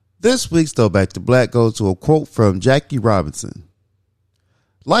This week's Throwback to Black goes to a quote from Jackie Robinson.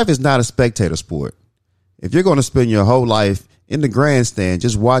 Life is not a spectator sport. If you're going to spend your whole life in the grandstand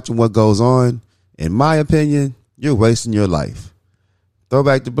just watching what goes on, in my opinion, you're wasting your life.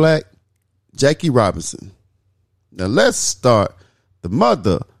 Throwback to Black, Jackie Robinson. Now let's start the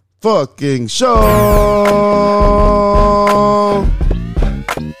motherfucking show.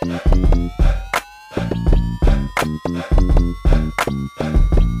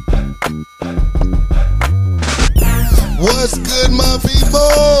 What's good, my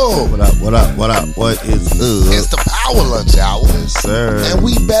people? What up, what up, what up? What is up? It's the Power Lunch Hour. Yes, sir. And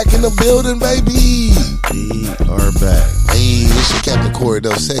we back in the building, baby. We are back. Hey, this is Captain Corey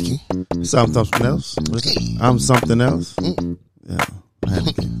Dosecki. Something else? I'm something else? Yeah. I had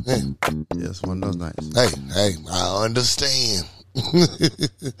to be. Yes, one of those nights. Hey, I understand.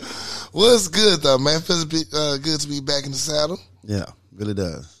 What's good, though, man? Feels good to be back in the saddle. Yeah, really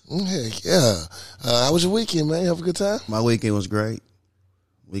does. Heck yeah. How was your weekend, man? You have a good time? My weekend was great.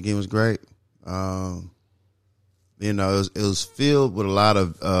 You know, it was filled with a lot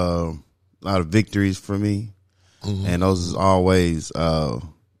of victories for me, and those is always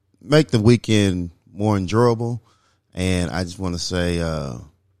make the weekend more enjoyable. And I just want to say, I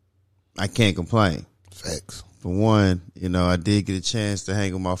can't complain. Facts. For one, you know, I did get a chance to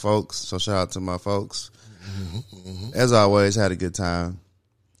hang with my folks, so shout out to my folks. As always, had a good time.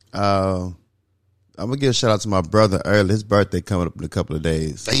 I'm gonna give a shout out to my brother early. His birthday coming up in a couple of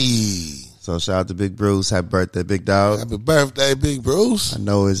days. Hey. So shout out to Big Bruce. Happy birthday, Big Dog. Happy birthday, Big Bruce. I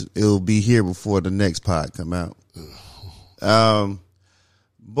know it'll be here before the next pod come out.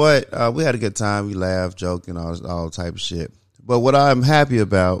 But we had a good time. We laughed, joking, all type of shit. But what I'm happy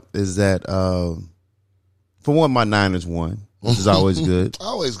about is that for one, my Niners won, which is always good.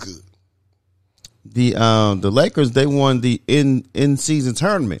 Always good. The Lakers, they won the in-season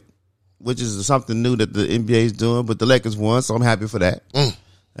tournament, which is something new that the NBA is doing, but the Lakers won, so I'm happy for that.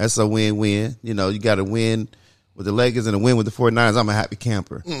 That's a win-win. You know, you got to win with the Lakers and a win with the 49ers. I'm a happy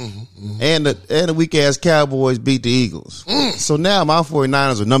camper. And the weak-ass Cowboys beat the Eagles. So now my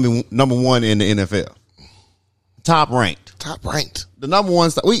 49ers are number one in the NFL. Top ranked. The number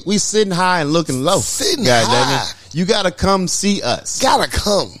one. We sitting high and looking low. Sitting high. You got to come see us. Gotta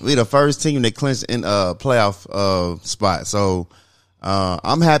come. We the first team that clinched in a playoff spot. So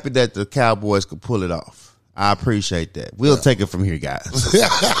I'm happy that the Cowboys could pull it off. I appreciate that. We'll take it from here, guys.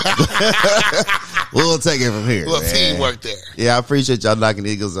 We'll take it from here. Well, teamwork there. Yeah, I appreciate y'all knocking the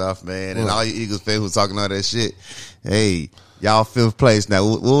Eagles off, man. And all you Eagles fans who talking all that shit. Hey, y'all fifth place now.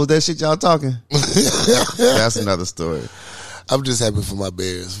 What was that shit y'all talking? That's another story. I'm just happy for my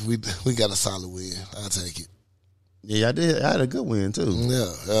Bears. We got a solid win. I'll take it. Yeah, I did. I had a good win too.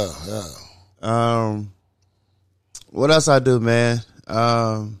 Yeah. What else I do, man?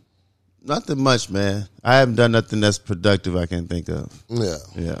 Nothing much, man. I haven't done nothing that's productive I can think of.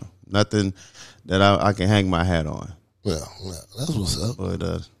 Yeah. Nothing that I can hang my hat on. Yeah. That's what's up. But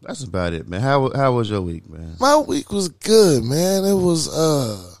that's about it, man. How was your week, man? My week was good, man. It was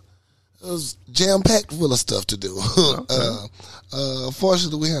jam-packed full of stuff to do. Okay.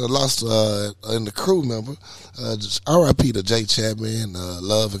 Unfortunately, we had a loss in the crew member. Just R.I.P. to Jay Chapman.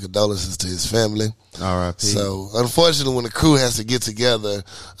 Love and condolences to his family. R.I.P. So, unfortunately, when the crew has to get together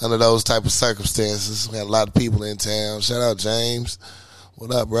under those type of circumstances, we had a lot of people in town. Shout out James.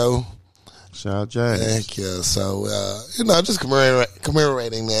 What up, bro? Shout out James. Thank you. So, just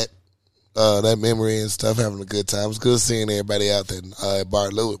commemorating that memory and stuff, having a good time. It's good seeing everybody out there at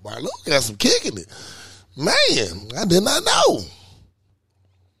Bar Louie. Bar Louie got some kicking it. Man, I did not know.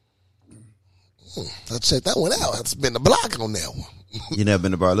 I checked that one out. I spent the block on that one. You never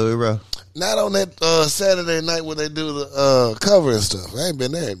been to Bar Louie, bro? Not on that Saturday night when they do the cover and stuff. I ain't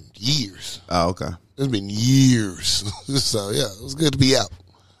been there in years. Oh, okay. It's been years. So, yeah, it was good to be out.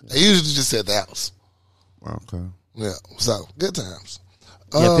 I usually just at the house. Okay. Yeah, so good times.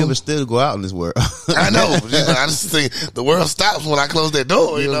 Yeah, people still go out in this world. I know. I just think the world stops when I close that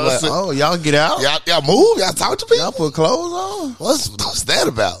door. You know, like, oh, y'all get out? Y'all move? Y'all talk to people? Y'all put clothes on? What's that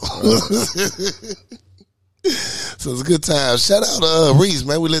about? So it's a good time. Shout out to Reese,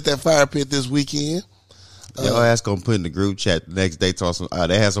 man. We lit that fire pit this weekend. Your ass gonna put in the group chat the next day. Talk some.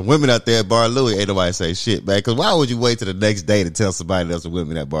 They had some women out there at Bar Louie. Ain't nobody say shit, man. Because why would you wait till the next day to tell somebody there's some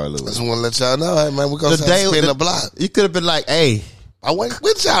women at Bar Louie? I just want to let y'all know, hey, man, we're gonna spin the block. You could have been like, hey. I went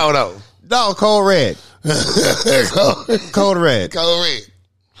with y'all though. No, Code Red. Code Red.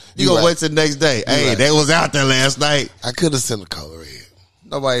 You gonna wait till the next day. Hey, they was out there last night. I could have sent a Code Red.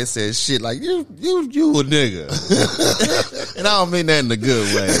 Nobody said shit like you a nigga. And I don't mean that in a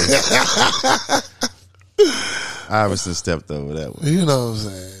good way. Iverson stepped over that one. You know what I'm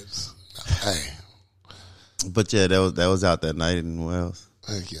saying? Hey. But yeah, that was out that night and what else?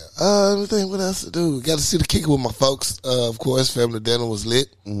 Heck yeah. Let me think what else to do. Got to see the kicker with my folks. Of course, family dinner was lit.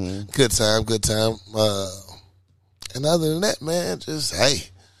 Mm-hmm. Good time. And other than that, man, just, hey,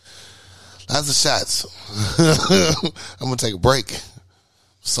 lots of shots. I'm going to take a break.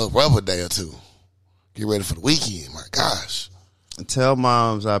 Soak up a day or two. Get ready for the weekend. My gosh. Tell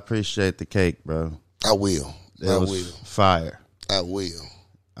moms I appreciate the cake, bro. I will. It was fire. I will.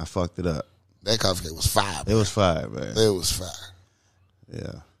 I fucked it up. That coffee cake was fire. It was fire, man. It was fire.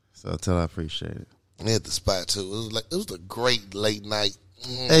 Yeah. So tell I appreciate it. I hit the spot too. It was a great late night.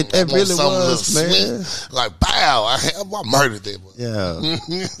 It really was, man. Sweet. Like, bow. I murdered them. Yeah.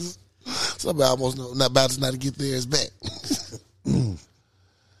 Somebody almost not about to not get there is back.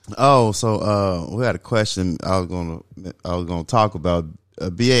 Oh, so we had a question I was gonna talk about.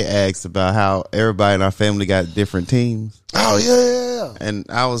 BA asked about how everybody in our family got different teams. Oh yeah. And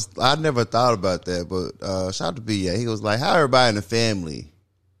I never thought about that, but shout out to BA. He was like, how everybody in the family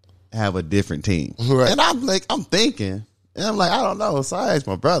have a different team. Right. And I'm thinking, and I'm like, I don't know. So I asked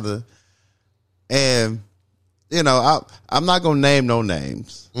my brother, and you know, I'm not gonna name no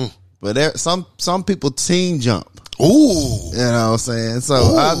names, but there some people team jump. Ooh. You know what I'm saying? So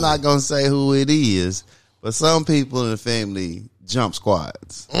I'm not gonna say who it is, but some people in the family jump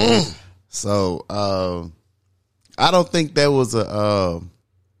squads. So I don't think there was like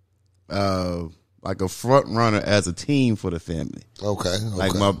a front runner as a team for the family. Okay.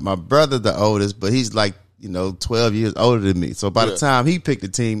 Like my brother, the oldest, but he's like, 12 years older than me. So by the time he picked the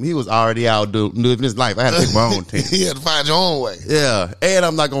team, he was already out living his life. I had to pick my own team. You had to find your own way. Yeah. And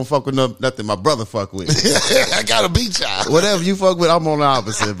I'm not going to fuck with nothing my brother fuck with. I got to beat y'all. Whatever you fuck with, I'm on the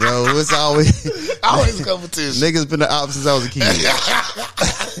opposite, bro. It's always competition. Niggas been the opposite since I was a kid.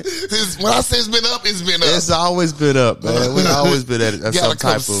 When I say it's been up, it's been up. It's always been up, man. We've always been at some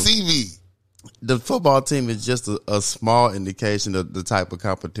type of. See me. The football team is just a small indication of the type of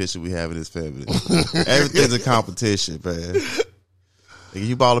competition we have in this family. Everything's a competition, man. Like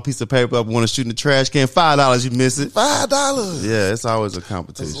you ball a piece of paper up and want to shoot in the trash can, $5, you miss it. $5. Yeah, it's always a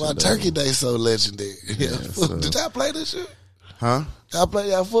competition. That's why Turkey Day so legendary. Yeah, so. Did y'all play this year? Huh? Y'all play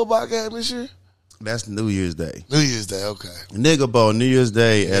y'all football game this year? That's New Year's Day. New Year's Day, okay. Nigga Bowl, New Year's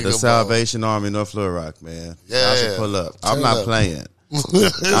Day at the Salvation Army in North Little Rock, man. Yeah. I should pull up. I'm not playing.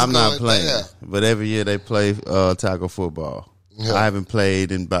 I'm not playing. But every year they play tackle football. Yeah. I haven't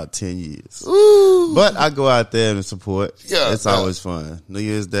played in about 10 years. Ooh. But I go out there and support. Yeah, it's always fun. New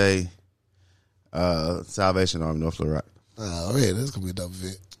Year's Day, Salvation Army, North Little Rock. Oh, yeah, that's going to be a dope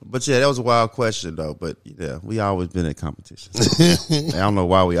event. But yeah, that was a wild question though. But yeah, we always been in competition. I don't know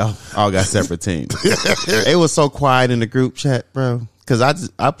why we all got separate teams. It was so quiet in the group chat, bro. Because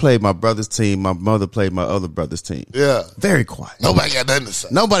I played my brother's team. My mother played my other brother's team. Yeah. Very quiet. Nobody got nothing to say.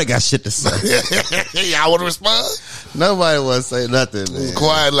 Nobody got shit to say. Y'all want to respond? Nobody want to say nothing, man.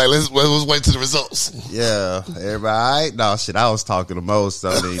 Quiet, like, let's wait till the results. Yeah. Everybody, all right? No, shit, I was talking the most.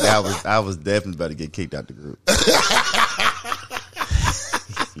 I mean, I was definitely about to get kicked out the group.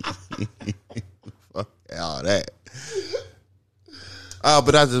 Fuck all that.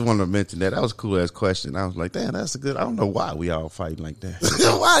 But I just wanted to mention that. That was a cool ass question. I was like, damn, that's a good. I don't know why we all fighting like that.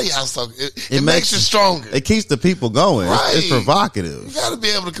 Why y'all so? It makes you stronger. It keeps the people going. Right. It's provocative. You got to be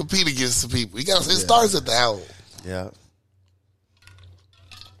able to compete against the people. You got. It starts at the home. Yeah.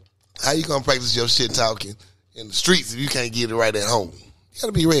 How you gonna practice your shit talking in the streets if you can't get it right at home? You got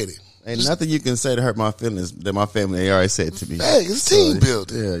to be ready. Ain't nothing you can say to hurt my feelings that my family already said to me. Hey, it's team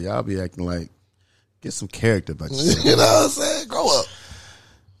building. Yeah, y'all be acting like get some character about yourself. You know what I'm saying? Grow up.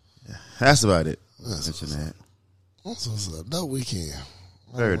 Yeah, that's about it. Mention that. That's what's up. No weekend.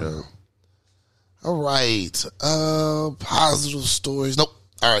 Very dope. All right. Positive stories. Nope.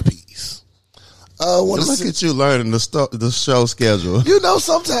 RIPs. Look at you learning the show schedule. You know,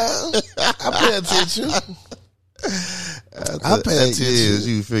 sometimes I pay attention. I pay attention. Years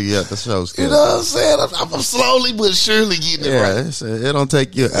you figure out the show schedule. You know what I'm saying? I'm slowly but surely getting it right. It don't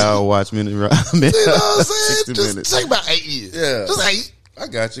take you an hour watch minute. You know what I'm saying? 60 minutes. Take about 8 years. Yeah. Just 8. I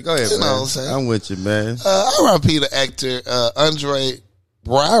got you. Go ahead, you man. Know what I'm saying? I'm with you, man. R.I.P. the actor Andre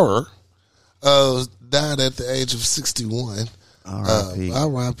Braugher died at the age of 61. R.I.P.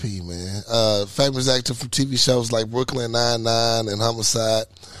 R.I.P. man. Famous actor from TV shows like Brooklyn Nine-Nine and Homicide.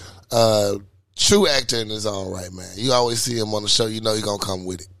 True actor in his own right, man. You always see him on the show, you know he's gonna come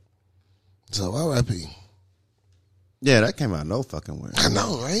with it. So R.I.P. Yeah, that came out no fucking way. I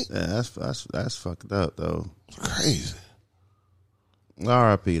know, right? Yeah, that's fucked up though. It's crazy.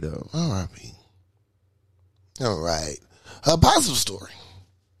 R.I.P. though. R.I.P. All right. A positive story.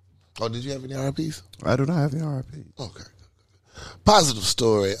 Oh, did you have any R.I.Ps? I do not have any R.I.P. Okay. Positive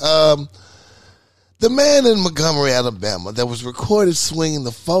story. The man in Montgomery, Alabama, that was recorded swinging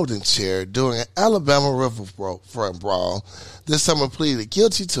the folding chair during an Alabama riverfront brawl this summer pleaded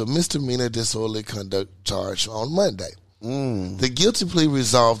guilty to a misdemeanor disorderly conduct charge on Monday. The guilty plea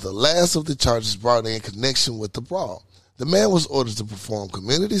resolved the last of the charges brought in connection with the brawl. The man was ordered to perform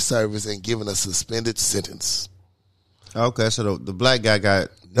community service and given a suspended sentence. Okay, so the black guy got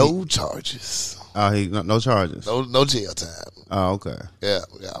no charges. Oh, no charges. No jail time. Oh, okay. Yeah.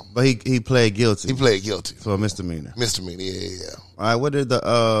 But he pled guilty. He pled guilty for a misdemeanor. Yeah. All right. What did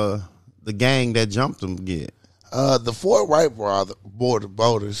the gang that jumped him get? The four white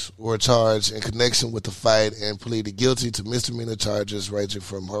voters were charged in connection with the fight and pleaded guilty to misdemeanor charges ranging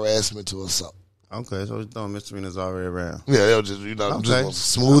from harassment to assault. Okay, so he's throwing misdemeanors already around. Yeah, they'll just just gonna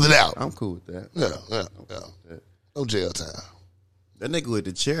smooth it out. I'm cool with that. Yeah. No jail time. That nigga with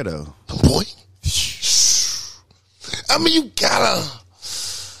the chair though. Boy. I mean, you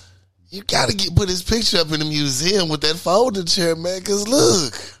gotta put his picture up in the museum with that folding chair, man. Because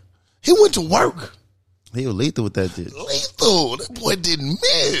look, he went to work. He was lethal with that shit. Lethal. That boy didn't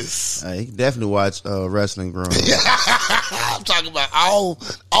miss. He definitely watched wrestling growing up. I'm talking about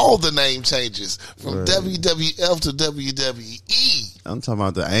all the name changes from WWF to WWE. I'm talking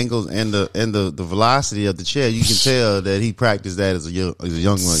about the angles and the velocity of the chair. You can tell that he practiced that as a young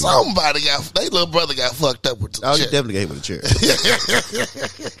one. Somebody their little brother got fucked up with the chair. He definitely got hit with a chair.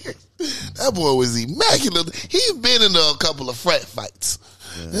 That boy was immaculate. He's been in a couple of frat fights.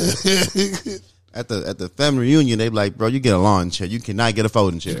 Yeah. At the family reunion, they be like, bro, you get a lawn chair. You cannot get a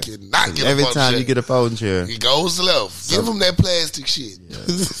folding chair. You cannot get a folding chair. Every time you get a folding chair, he goes left. Give him that plastic shit. Yeah.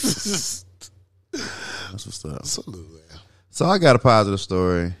 That's what's up. Absolutely. So I got a positive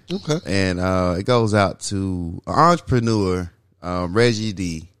story. Okay. And it goes out to an entrepreneur, Reggie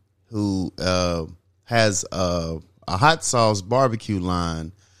D, who has a hot sauce barbecue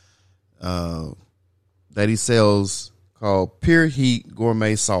line that he sells called Pure Heat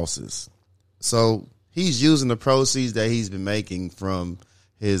Gourmet Sauces. So he's using the proceeds that he's been making from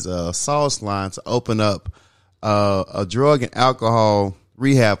his sauce line to open up a drug and alcohol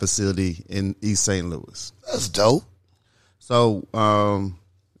rehab facility in East St. Louis. That's dope. So,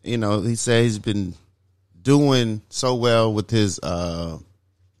 he said he's been doing so well with his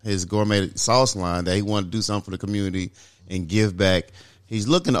gourmet sauce line that he wanted to do something for the community and give back. He's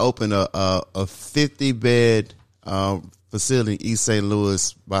looking to open a 50-bed facility in East St.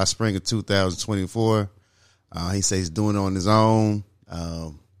 Louis by spring of 2024. He says he's doing it on his own.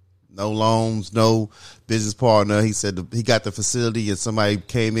 No loans, no business partner. He said he got the facility and somebody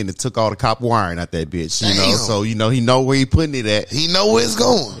came in and took all the copper wiring out that bitch. Damn. So he know where he putting it at. He know where it's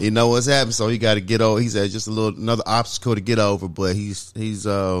going. He know what's happening. So he got to get over. He said just another obstacle to get over, but he's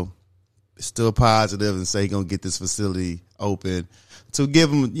still positive and say he's gonna get this facility open to give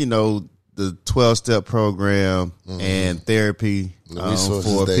him the 12-step program and therapy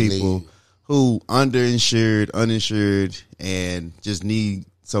for people who underinsured, uninsured, and just need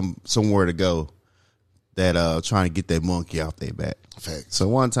somewhere to go that trying to get that monkey off their back. Facts. So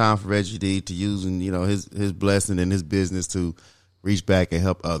one time for Reggie D to using his blessing and his business to reach back and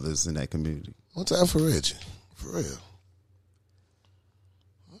help others in that community. One time for Reggie, for real.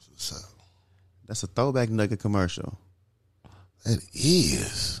 What's up? That's a throwback nugget commercial. That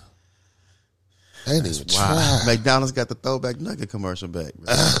is. That is wow. McDonald's got the throwback nugget commercial back.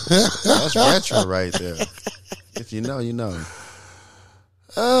 That's retro right there. If you know, you know.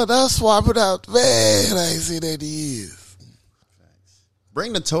 That's swap it out. Man, I ain't seen that in years.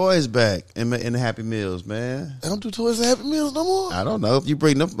 Bring the toys back in the Happy Meals, man. They don't do toys and Happy Meals no more? I don't know. If you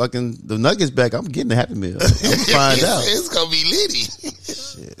bring the nuggets back, I'm getting the Happy Meal. I'm going to find out. It's going to be litty.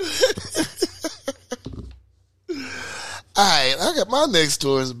 Shit. All right, I got my next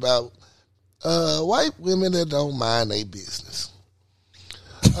story is about white women that don't mind their business.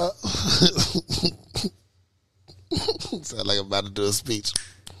 Sound like I'm about to do a speech.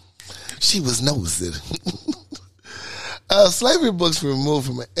 She was nosy. Slavery books were removed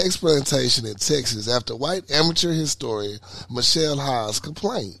from an explantation in Texas after white amateur historian Michelle Haas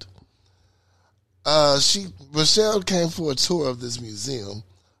complained. Michelle came for a tour of this museum.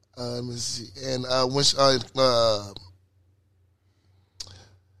 Let me see. And when she,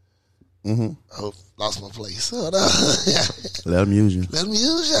 lost my place. Let them use you. Let them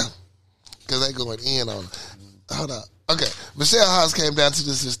use you. Because they going in on it. Hold on. Okay. Michelle Haas came down to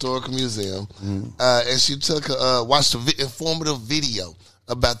this historical museum and she watched an informative video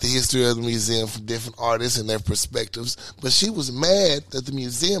about the history of the museum from different artists and their perspectives. But she was mad that the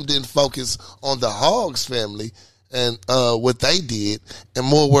museum didn't focus on the Hoggs family and what they did and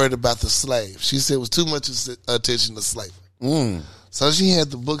more worried about the slaves. She said it was too much attention to slavery. So she had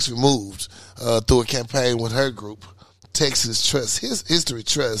the books removed through a campaign with her group, Texas Trust, History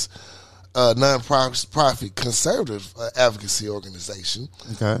Trust, non-profit conservative advocacy organization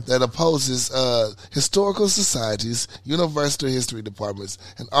that opposes historical societies, university history departments,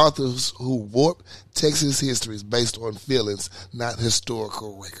 and authors who warp Texas histories based on feelings, not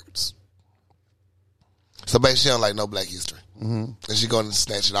historical records. So basically, she don't like no black history. And she's going to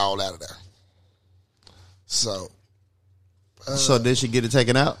snatch it all out of there. So did she get it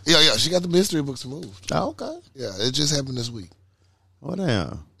taken out? Yeah, she got the history books removed. Oh, okay. Yeah, it just happened this week. Oh,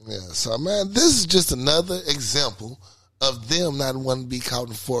 damn. Yeah, so man, this is just another example of them not wanting to be caught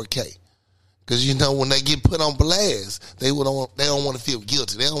in 4K. Because you know when they get put on blast, they don't want to feel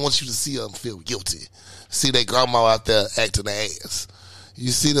guilty. They don't want you to see them feel guilty. See their grandma out there acting their ass.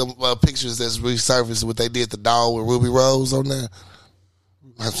 You see them pictures that's resurfaced what they did to Doll with Ruby Rose on there.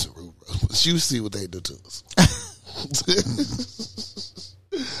 I'm sorry, Ruby Rose, but you see what they do to us.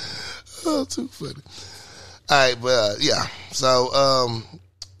 Oh, too funny. All right, but yeah. So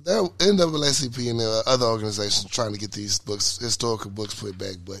there NAACP and other organizations trying to get these books, historical books, put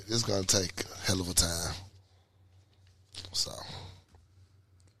back, but it's going to take a hell of a time. So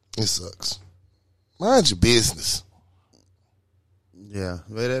it sucks. Mind your business. Yeah,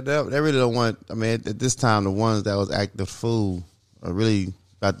 but they really don't want. I mean, at this time, the ones that was active fool are really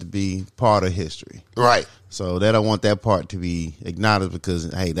about to be part of history, right? So they don't want that part to be acknowledged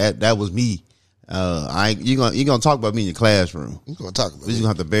because hey, that was me. You gonna talk about me in your classroom. You gonna talk about me. You gonna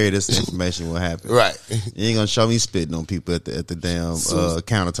have to bury this information. What happened? Right. You ain't gonna show me spitting on people at the damn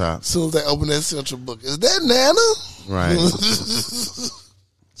countertop. As soon as they open that central book, is that Nana? Right.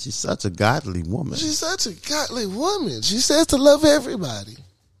 She's such a godly woman. She's such a godly woman. She says to love everybody.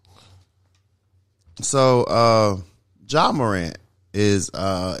 So, Ja Morant is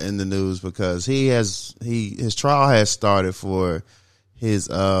in the news because his trial has started for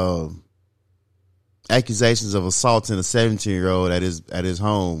his accusations of assaulting a 17-year-old at his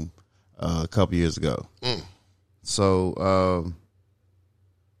home a couple years ago. So,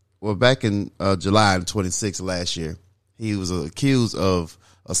 back in July 26th last year, he was accused of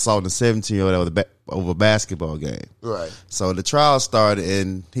assaulting a 17-year-old over a basketball game. Right. So the trial started,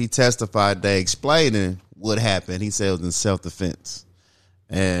 and he testified. They explaining what happened. He said it was in self-defense.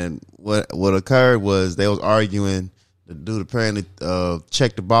 And what occurred was they was arguing. The dude apparently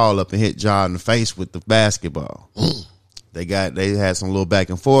checked the ball up and hit Ja in the face with the basketball. They had some little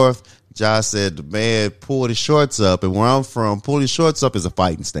back and forth. Ja said the man pulled his shorts up, and where I'm from, pulling shorts up is a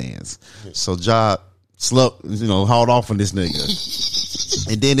fighting stance. So Ja hauled off on this nigga.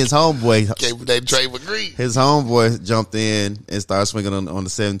 And then his homeboy His homeboy jumped in and started swinging on the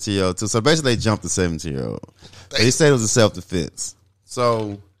 17-year-old too. So basically they jumped the 17-year-old. They said it was a self-defense.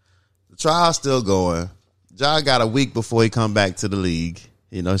 So the trial's still going. Ja got a week before he come back to the league.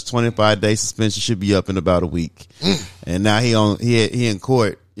 You know, his 25-day suspension should be up in about a week. And now he in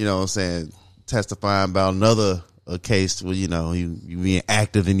court, you know what I'm saying, testifying about another case where, you know, you being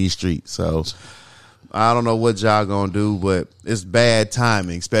active in these streets. So I don't know what y'all gonna do, but it's bad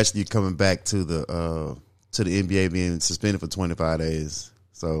timing, especially coming back to the NBA being suspended for 25 days.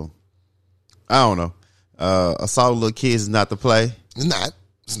 So I don't know. Assault little kids is not the play. It's not.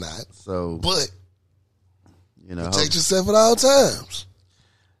 So, but you know, protect yourself at all times.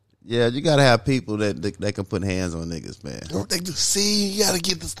 Yeah, you gotta have people that can put hands on niggas, man. You gotta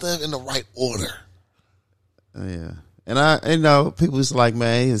get the stuff in the right order. Yeah. And people just like,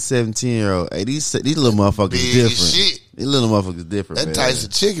 man, he's a 17-year-old. Hey, these little motherfuckers big different. Shit. These little motherfuckers different. That man.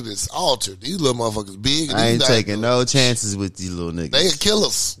 Tyson chicken is altered. These little motherfuckers big. And I ain't taking no chances with these little niggas. They kill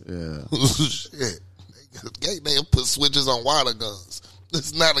us. Yeah. Shit. They put switches on water guns.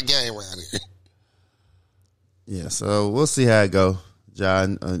 It's not a game around here. Yeah, so we'll see how it go.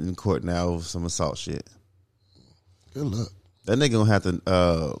 John in court now over some assault shit. Good luck. That nigga gonna have to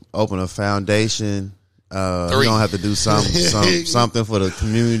open a foundation. He gonna have to do something for the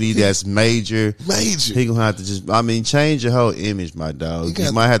community that's major. He gonna have to change your whole image, my dog.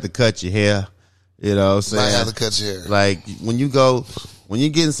 You might have to cut your hair. You know what I'm saying? Might have to cut your hair. Like when you're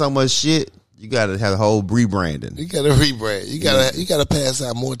getting so much shit, you gotta have a whole rebranding. You gotta rebrand. You gotta pass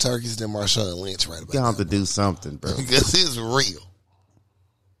out more turkeys than Marshawn Lynch right about now. You have to do something, bro. Because it's real.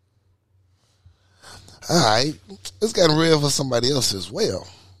 All right. It's gotten real for somebody else as well.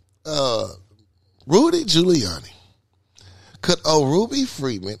 Rudy Giuliani could owe Ruby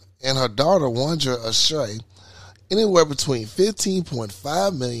Freeman and her daughter wander astray anywhere between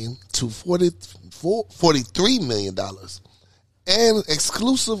 $15.5 million to $43 million, and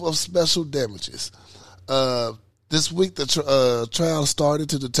exclusive of special damages. This week, the trial started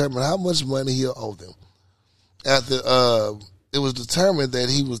to determine how much money he'll owe them. it was determined that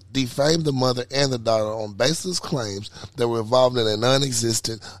he was defamed the mother and the daughter on baseless claims that were involved in a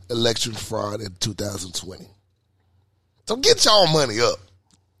non-existent election fraud in 2020. So get y'all money up.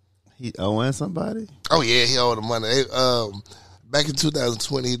 He owing somebody? Oh, yeah, he owed the money. Back in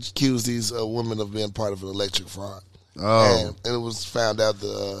 2020, he accused these women of being part of an election fraud. Oh. And it was found out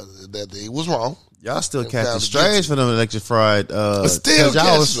that he was wrong. Y'all still catching strays for them election fraud. Still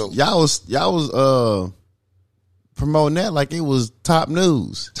catching them. Y'all was promoting that like it was top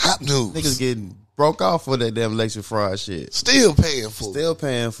news. Top news. Niggas getting broke off for that damn election fraud shit. Still paying for it. Still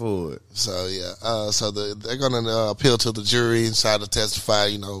paying for it. So, yeah. So they're going to appeal to the jury and try to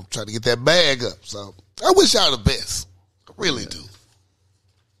testify, try to get that bag up. So I wish y'all the best. I really do.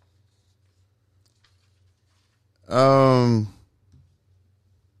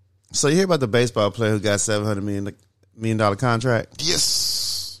 So you hear about the baseball player who got $700 million contract?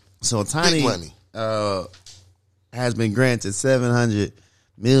 Yes. So Tiny big money. Has been granted $700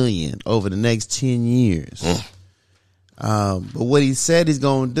 million over the next 10 years. But what he said he's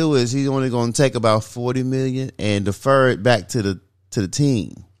going to do is he's only going to take about $40 million and defer it back to the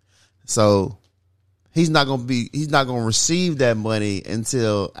team. So he's not going to receive that money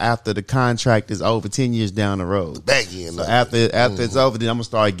until after the contract is over 10 years down the road. Back in. So after it's over, then I'm going to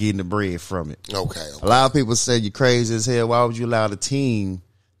start getting the bread from it. Okay. A lot of people say you're crazy as hell. Why would you allow the team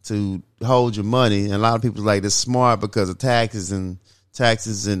to hold your money? And a lot of people like it's smart because of taxes and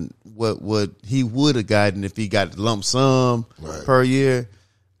what he would have gotten if he got the lump sum per year.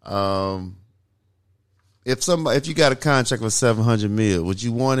 If you got a contract for $700 million, would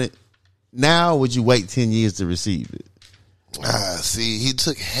you want it now? Or would you wait 10 years to receive it? See, he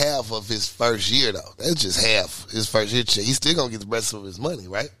took half of his first year though. That's just half his first year check. He's still gonna get the rest of his money,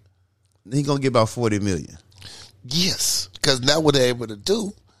 right? He gonna get about $40 million. Yes, because now what they're able to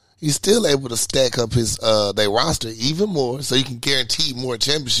do, he's still able to stack up his their roster even more, so you can guarantee more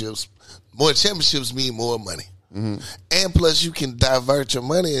championships. More championships mean more money, and plus you can divert your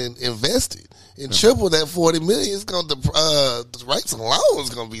money and invest it and triple that $40 million. It's going to the rights alone is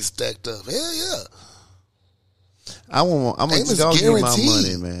going to be stacked up. Hell yeah! I'm gonna go give my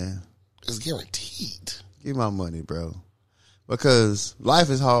money, man. It's guaranteed. Give my money, bro, because life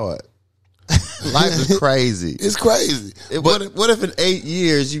is hard. Life is crazy. It's crazy. What if in 8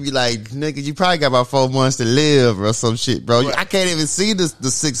 years you be like, nigga, you probably got about 4 months to live or some shit, bro. I can't even see the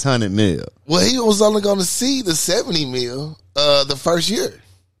 $600 million. Well, he was only going to see the $70 million the first year.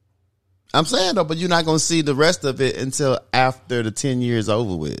 I'm saying though, but you're not going to see the rest of it until after the 10 years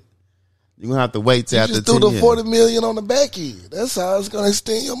over with. You're going to have to wait till after 10 years. You just threw the $40 million on the back end. That's how it's going to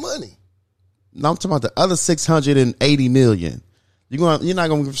extend your money. No, I'm talking about the other $680 million. You're not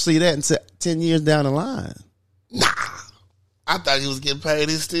going to see that until 10 years down the line. Nah. I thought he was getting paid.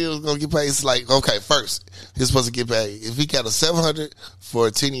 He still was going to get paid. It's like, okay, first, he's supposed to get paid. If he got a $700 for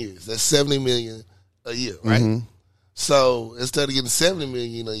 10 years, that's $70 million a year, right? Mm-hmm. So instead of getting $70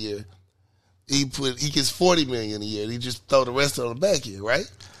 million a year, he gets $40 million a year. And he just throw the rest on the back end, right?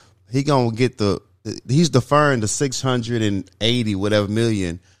 He's deferring the $680 whatever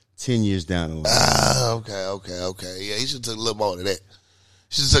million 10 years down the line. Okay. Yeah, he should have took a little more than that.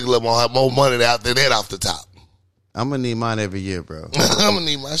 He should have took a little more money out than that off the top. I'm gonna need mine every year, bro. I'm gonna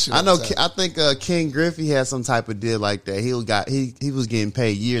need my shit. I know. I think King Griffey had some type of deal like that. He was getting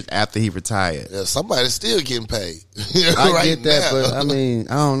paid years after he retired. Yeah, somebody's still getting paid. I get that, but I mean,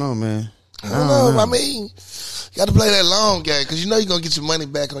 I don't know, man. I don't know. I mean, you got to play that long game because you're gonna get your money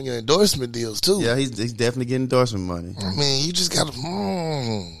back on your endorsement deals too. Yeah, he's definitely getting endorsement money. I mean, you just got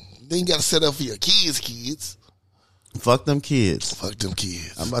to. Then you got to set up for your kids. Fuck them kids. Fuck them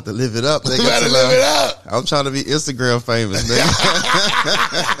kids. I'm about to live it up. I'm about to live it up. I'm trying to be Instagram famous, nigga.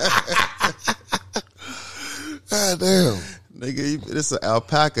 God damn. Nigga, this an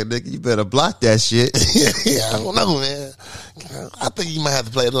alpaca, nigga. You better block that shit. Yeah, I don't know, man. I think you might have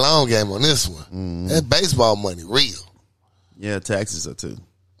to play the long game on this one. Mm-hmm. That baseball money, real. Yeah, taxes are too.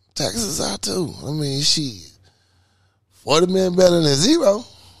 Taxes are too. I mean, shit. 40 million better than zero.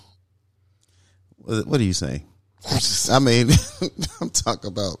 What are you saying? I mean, I'm talking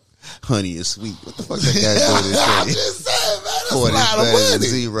about honey is sweet. What the fuck that guy doing? I'm just saying, man, that's a lot of money.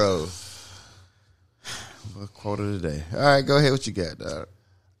 Zero. Quarter today. All right, go ahead. What you got, dog?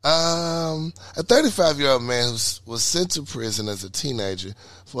 A 35-year-old man who was sent to prison as a teenager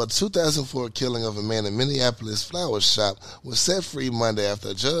for a 2004 killing of a man in Minneapolis flower shop was set free Monday after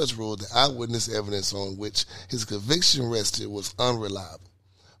a judge ruled the eyewitness evidence on which his conviction rested was unreliable.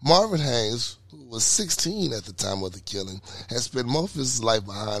 Marvin Haynes, who was 16 at the time of the killing, had spent most of his life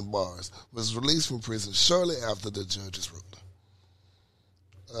behind bars, was released from prison shortly after the judge's ruling.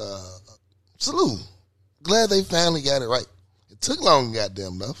 Salute. Glad they finally got it right. Took long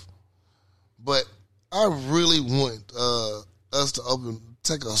goddamn enough. But I really want us to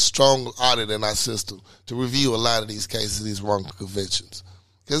take a strong audit in our system to review a lot of these cases, these wrongful convictions.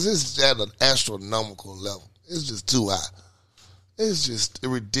 Because it's at an astronomical level. It's just too high. It's just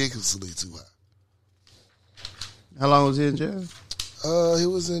ridiculously too high. How long was he in jail? He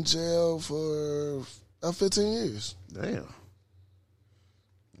was in jail for 15 years. Damn.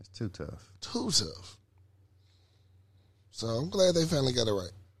 That's too tough. Too tough. So I'm glad they finally got it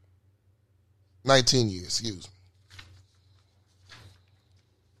right. 19 years, excuse me.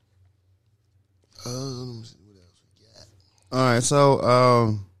 Let me see what else we got. All right,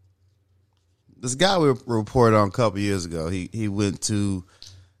 so this guy we reported on a couple years ago, he went to,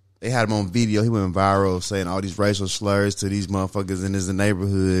 they had him on video, he went viral saying all these racial slurs to these motherfuckers in his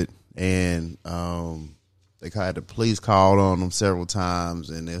neighborhood, and they had the police called on him several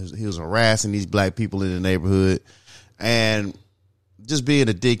times, and he was harassing these black people in the neighborhood and just being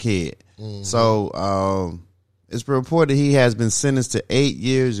a dickhead. Mm-hmm. So it's reported he has been sentenced to 8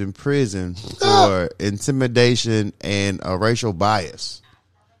 years in prison for intimidation and racial bias.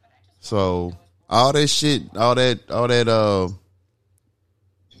 So all that shit, all that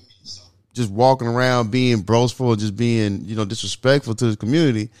just walking around being boastful, just being, disrespectful to his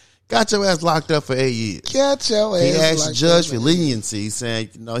community, got your ass locked up for 8 years. Got your ass. He asked the judge for leniency,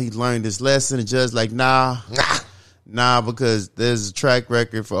 saying, he learned this lesson. The judge like, nah, because there's a track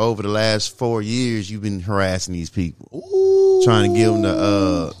record for over the last 4 years you've been harassing these people. Ooh. Trying to get them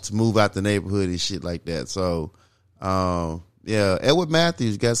to move out the neighborhood and shit like that. So, yeah, Edward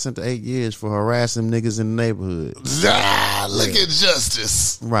Matthews got sent to 8 years for harassing niggas in the neighborhood. Look at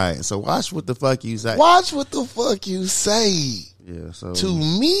justice. Right. So watch what the fuck you say. Watch what the fuck you say. Yeah. So to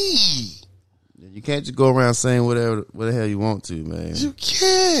me, you can't just go around saying what the hell you want to, man. You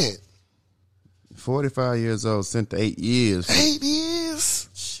can't. 45 years old, sent to 8 years. 8 years.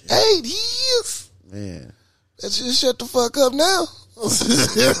 Shit. 8 years. Man. Let's just shut the fuck up now.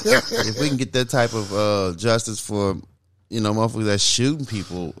 If we can get that type of justice for, motherfuckers that's shooting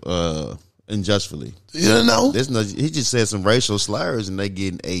people unjustly. He just said some racial slurs and they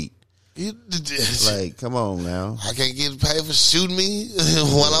getting 8. Like, come on now. I can't get paid for shooting me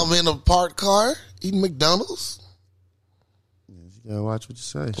while I'm in a parked car eating McDonald's. You gotta watch what you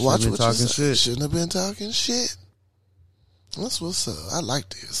say. Watch what you say. Shouldn't have been talking shit. That's what's up. I like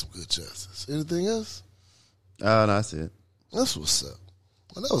to hear some good justice. Anything else? No, that's it. That's what's up.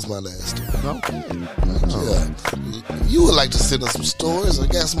 Well, that was my last story. Okay. Yeah. You would like to send us some stories or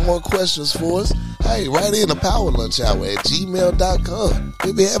got some more questions for us? Hey, write in the Power Lunch Hour at gmail.com.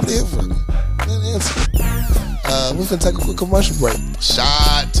 We'll be happy to hear from you. And answer. We're going to take a quick commercial break.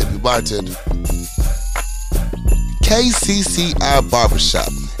 Shot, Tippy Bartender. KCCI Barbershop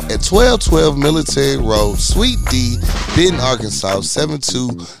at 1212 Military Road, Suite D, Benton, Arkansas,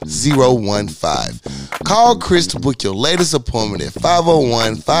 72015. Call Chris to book your latest appointment at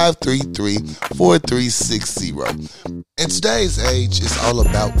 501-533-4360. In today's age, it's all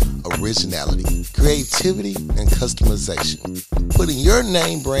about originality, creativity, and customization. Putting your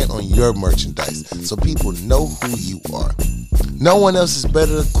name brand on your merchandise so people know who you are. No one else is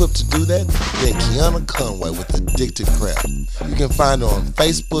better equipped to do that than Kiana Conway with Addicted Craft. You can find her on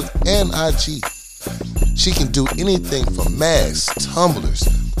Facebook and IG. She can do anything from masks, tumblers,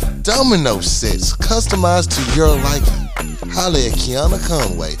 domino sets, customized to your liking. Holla at Kiana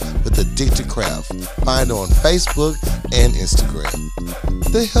Conway with Addicted Craft. Find her on Facebook and Instagram.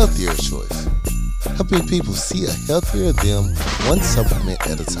 The healthier choice. Helping people see a healthier them, one supplement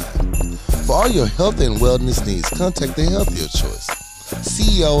at a time. For all your health and wellness needs, contact The Healthier Choice.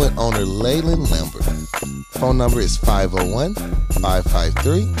 CEO and owner Leyland Lambert. Phone number is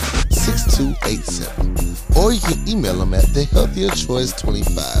 501-553-6287. Or you can email them at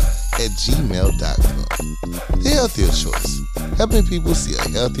thehealthierchoice25@gmail.com. The Healthier Choice. Helping people see a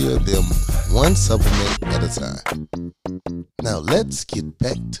healthier them, one supplement at a time. Now let's get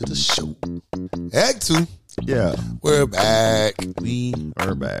back to the show. Act 2. Yeah. We're back. We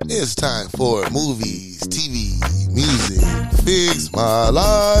are back. It's time for movies, TV, music, Fix My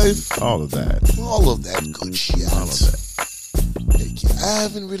Life. All of that. All of that good shit. All of that. I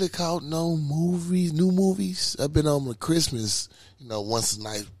haven't really caught no new movies. I've been on the Christmas, once a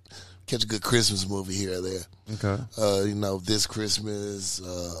night, catch a good Christmas movie here or there. Okay. This Christmas,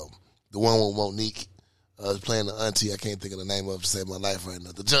 the one with Monique playing the auntie. I can't think of the name of it to save my life right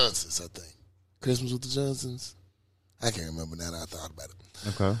now. The Johnsons, I think. Christmas with the Johnsons. I can't remember now that I thought about it.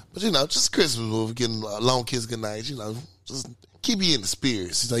 Okay. But, just a Christmas movie, getting a long kiss goodnight, just keep you in the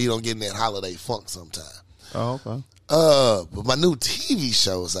spirits, so you don't get in that holiday funk sometime. Oh, okay. But my new TV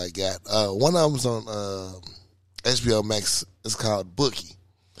shows I got, one of them's on HBO Max. It's called Bookie.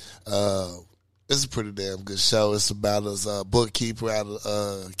 It's a pretty damn good show. It's about a bookkeeper out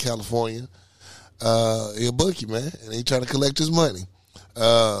of California. He a bookie, man, and he trying to collect his money.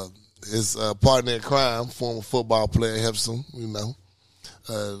 His partner in crime, former football player, helps him,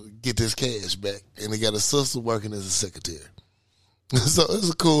 get this cash back. And he got a sister working as a secretary. So it's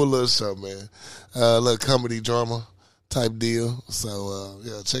a cool little show, man. Little comedy drama type deal. So,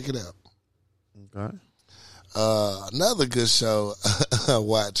 check it out. Okay. Another good show I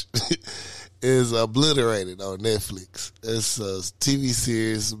watch is Obliterated on Netflix. It's a TV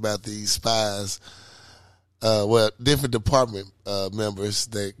series about these spies, different department members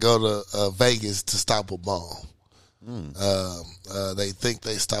that go to Vegas to stop a bomb. They think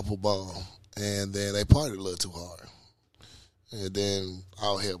they stop a bomb, and then they party a little too hard. And then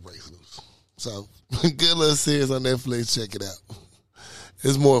all hell breaks loose. So, good little series on Netflix. Check it out.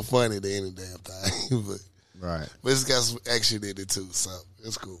 It's more funny than any damn thing. Right. But it's got some action in it, too. So,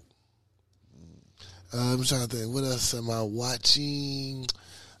 it's cool. I'm trying to think. What else am I watching?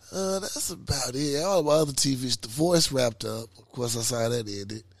 That's about it. All my other TVs. The Voice wrapped up. Of course, I saw that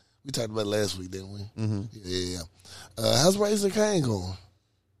ended. We talked about it last week, didn't we? Mm-hmm. Yeah. How's Raising Cain going?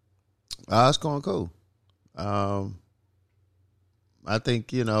 It's going cool. I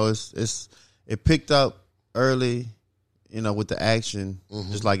think it picked up early, with the action,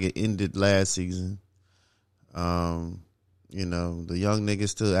 just like it ended last season. The young nigga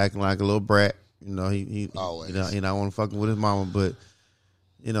still acting like a little brat. He always. I want to fucking with his mama, but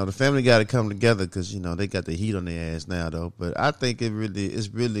the family got to come together because they got the heat on their ass now though. But I think it's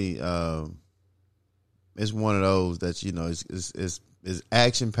really it's one of those that it's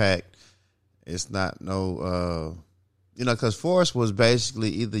action packed. It's not no. Because Forrest was basically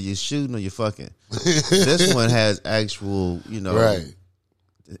either you're shooting or you're fucking. This one has actual, right,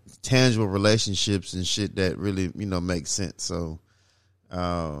 tangible relationships and shit that really, makes sense. So,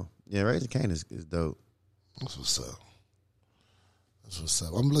 Raising Cain is dope. That's what's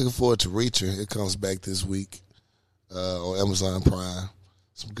up. I'm looking forward to Reacher. It comes back this week on Amazon Prime.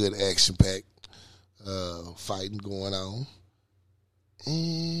 Some good action packed fighting going on.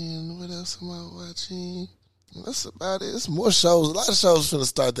 And what else am I watching? That's about it. It's more shows. A lot of shows finna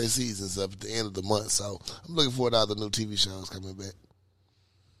start their seasons up at the end of the month. So I'm looking forward to all the new TV shows coming back.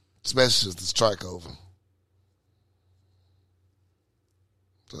 Especially since the strike over.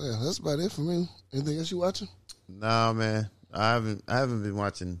 So yeah, that's about it for me. Anything else you watching? Nah, man. I haven't been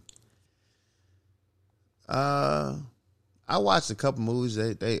watching. I watched a couple movies.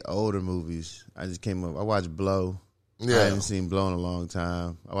 They older movies. I just came up. I watched Blow. Yeah. I haven't seen Blow in a long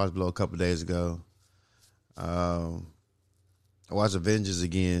time. I watched Blow a couple days ago. I watched Avengers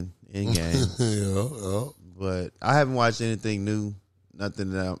again, Endgame. Yeah. But I haven't watched anything new.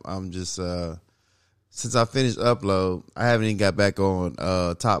 Nothing that I'm just since I finished Upload, I haven't even got back on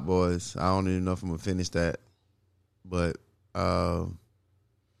Top Boys. I don't even know if I'm gonna finish that. But I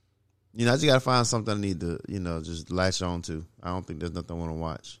just gotta find something I need to, just latch on to. I don't think there's nothing I want to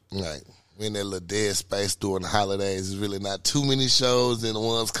watch. Right. We're in that little dead space during the holidays. There's really not too many shows, and the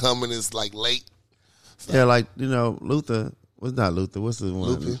ones coming is like late. So. Yeah, like, Luther. What's not Luther? What's the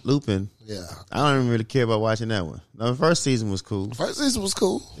one? Lupin. Yeah. I don't even really care about watching that one. No, the first season was cool. First season was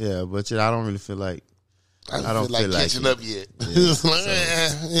cool. Yeah, but I don't really feel like I don't feel like catching up yet.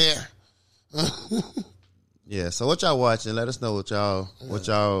 Yeah. Yeah. So what y'all watching? Let us know what y'all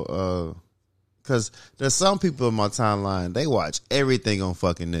because there's some people in my timeline, they watch everything on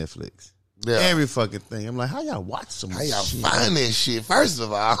fucking Netflix. Yeah. Every fucking thing. I'm like, how y'all watch so much shit? How y'all find that shit? First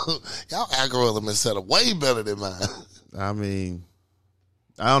of all, y'all algorithm is set up way better than mine. I mean,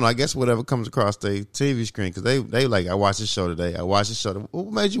 I don't know. I guess whatever comes across their TV screen, because they like, I watched this show today. I watched this show.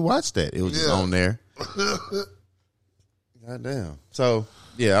 What made you watch that? It was just on there. Goddamn. So,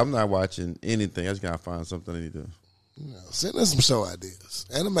 yeah, I'm not watching anything. I just got to find something I need to. Send us some show ideas.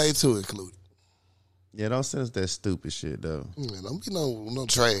 Anime, too, included. Yeah, don't send us that stupid shit, though. Yeah, don't be no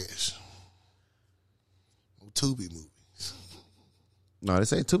trash. Tubi movies. No, they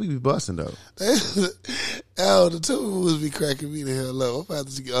say Tubi be busting though. The Tubi movies be cracking me the hell up. I'm about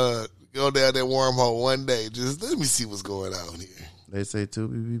to go down that wormhole one day. Just let me see what's going on here. They say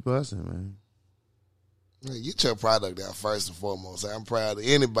Tubi be busting, man. Get your product out first and foremost. I'm proud of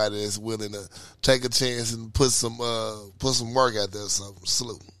anybody that's willing to take a chance and put some work out there. So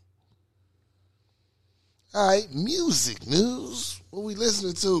salute. All right, music news. What we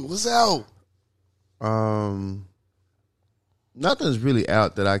listening to? What's out? Nothing's really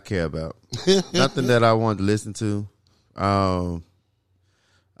out that I care about. Nothing that I want to listen to. A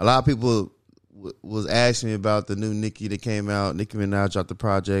lot of people was asking me about the new Nicki that came out. Nicki Minaj dropped the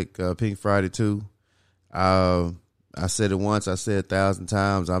project Pink Friday 2. I said it once, I said 1,000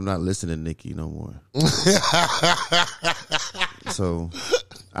 times, I'm not listening to Nicki no more. So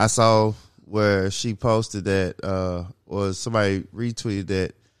I saw where she posted that, or somebody retweeted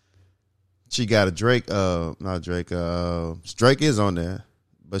that she got a Drake, Drake is on there,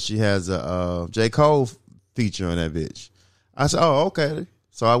 but she has a J. Cole feature on that bitch. I said, oh, okay.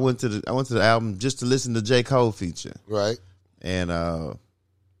 So I went to the album just to listen to J. Cole feature. Right. And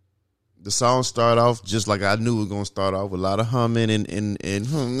the song started off just like I knew it was gonna start off with a lot of humming and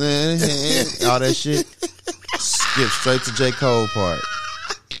all that shit. Skip straight to J. Cole part.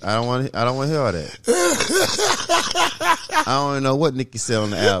 I don't want to hear all that. I don't even know what Nicki said on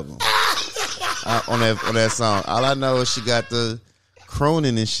the album. On that song. All I know is she got the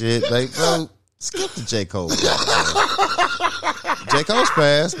crooning and shit. Like, bro, skip the J. Cole part, J. Cole's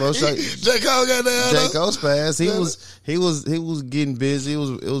fast, bro. J. Cole got that. J. Cole's fast. He was getting busy. It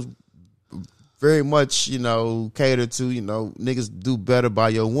was very much, catered to, niggas do better by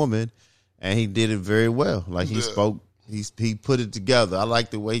your woman, and he did it very well. Like he spoke, he put it together. I like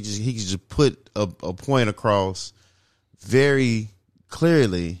the way he just put a point across very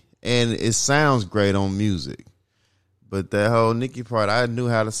clearly, and it sounds great on music. But that whole Nicki part, I knew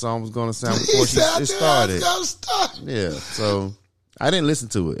how the song was going to sound before it started. Yeah, so I didn't listen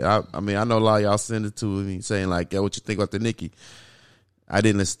to it. I mean, I know a lot of y'all send it to me saying like, "Yo, what you think about the Nicki?" I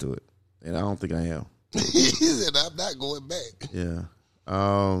didn't listen to it, and I don't think I am. He said, "I'm not going back." Yeah.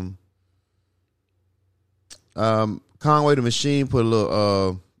 Conway the Machine put a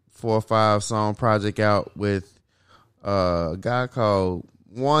little 4 or 5 song project out with a guy called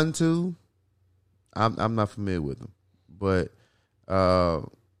 1-2. I'm not familiar with him, but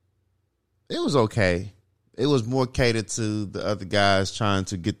it was okay. It was more catered to the other guys trying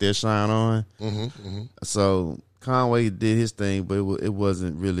to get their shine on. Mm-hmm, mm-hmm. So Conway did his thing, but it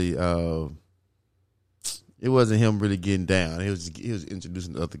wasn't really. It wasn't him really getting down. He was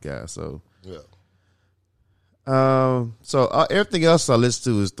introducing the other guys. So yeah. Everything else I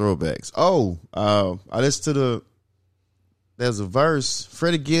listen to is throwbacks. I listened to there's a verse.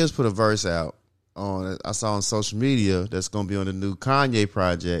 Freddie Gibbs put a verse out I saw on social media that's going to be on the new Kanye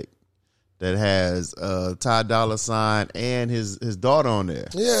project that has Ty Dolla $ign and his daughter on there.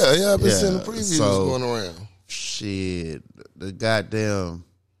 Yeah, I've been seeing the previews going around. Shit, the goddamn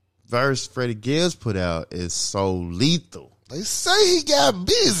verse Freddie Gibbs put out is so lethal. They say he got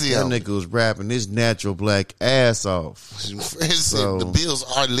busy. That nigga was rapping his natural black ass off. So, the bills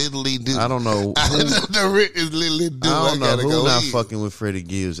are literally due. I don't know. The rent is literally due. I don't know who's not fucking with Freddie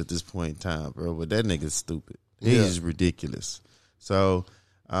Gibbs at this point in time, bro. But that nigga's stupid. He's ridiculous. So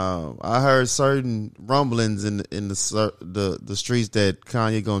I heard certain rumblings in the streets that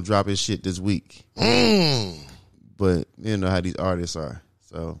Kanye gonna drop his shit this week. But you know how these artists are.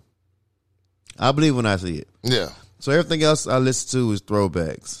 So I believe when I see it. Yeah. So everything else I listen to is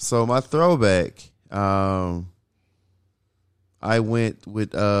throwbacks. So my throwback, I went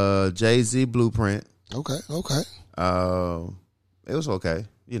with Jay-Z Blueprint. Okay. It was okay.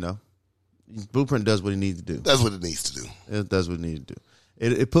 Blueprint does what it needs to do. That's what it needs to do. It does what it needs to do.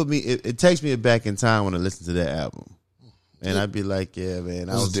 It takes me back in time when I listen to that album. And I'd be like, yeah, man.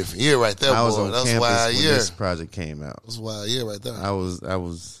 That was a different year right there, I was boy. on That's campus when this project came out. That's a wild year right there. I was I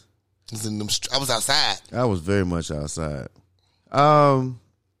was outside. I was very much outside. So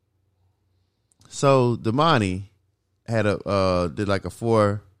Damani had did like a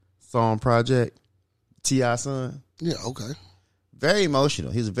 4-song project. T.I. son. Yeah, okay. Very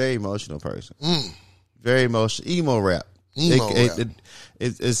emotional. He's a very emotional person. Very emotional. Emo rap.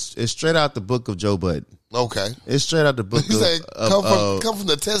 It's straight out the book of Joe Budden. Okay. It's straight out the book come from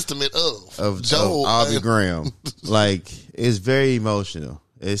the testament of Joe Aubrey Graham. Like, it's very emotional.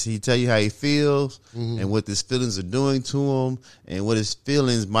 He tell you how he feels and what his feelings are doing to him and what his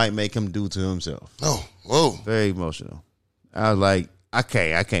feelings might make him do to himself. Oh, whoa. Very emotional. I was like, I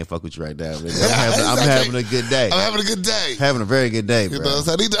can't fuck with you right now. I'm having a good day. I'm having a good day. Having a very good day, bro.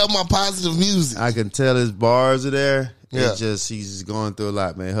 So I need to up my positive music. I can tell his bars are there. Yeah. He's just going through a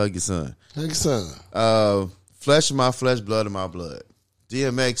lot, man. Hug your son. Hug your son. Flesh of my flesh, blood of my blood.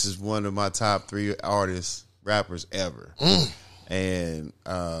 DMX is one of my top 3 artists, rappers ever. And,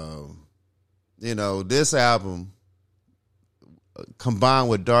 this album, combined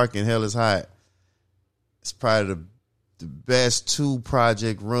with Dark and Hell is Hot, it's probably the best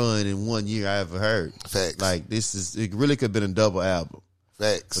 2-project run in 1 year I ever heard. Facts. Like, it really could have been a double album.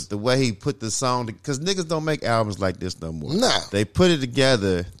 Facts. But the way he put the song, because niggas don't make albums like this no more. Nah. They put it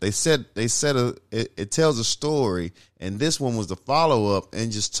together. It tells a story, and this one was the follow up,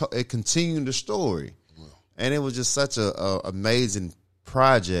 and it continued the story, and it was just such a amazing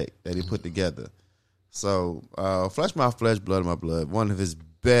project that he put together. So, Flesh My Flesh, Blood My Blood, one of his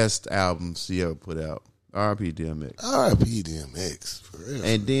best albums he ever put out. R.I.P. DMX. R.I.P. DMX, for real.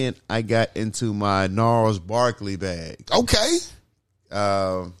 And then I got into my Gnarls Barkley bag. Okay.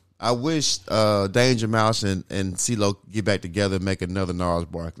 I wish Danger Mouse and CeeLo get back together and make another Gnarls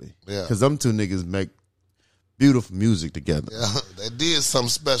Barkley. Yeah. Because them two niggas make beautiful music together. Yeah, they did something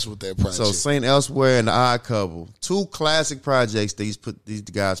special with that project. So Saint Elsewhere and The Odd Couple, two classic projects these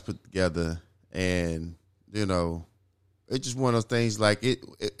guys put together, and you know, it's just one of those things like it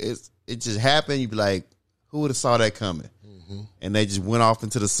just happened. You be like, who would have saw that coming? Mm-hmm. And they just went off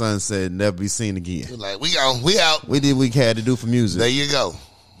into the sunset and never be seen again. You're like, we out. We did what we had to do for music. There you go.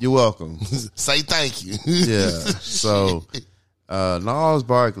 You're welcome. Say thank you. Yeah. So Gnarls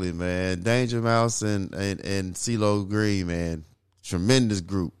Barkley, man, Danger Mouse and CeeLo Green, man, tremendous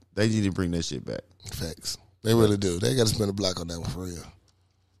group. They need to bring that shit back. Facts. They really do. They got to spend a block on that one for real.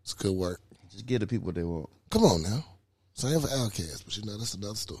 It's good work. Just give the people what they want. Come on now. Same for Outkast, but you know that's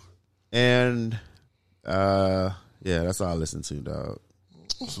another story. And yeah, that's all I listened to, dog.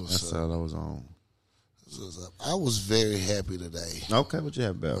 That's all I was on. I was very happy today. Okay, what you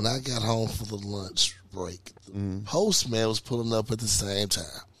have about? When I got home for the lunch break, the postman was pulling up at the same time.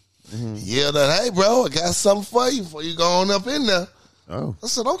 Mm-hmm. He yelled out, "Hey, bro, I got something for you before you go on up in there." Oh. I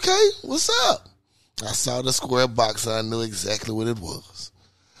said, "Okay, what's up?" I saw the square box and I knew exactly what it was.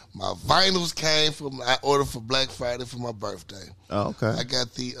 My vinyls came from, I ordered for Black Friday for my birthday. Oh, okay. I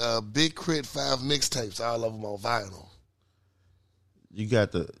got the Big Crit 5 mixtapes, all of them on vinyl. You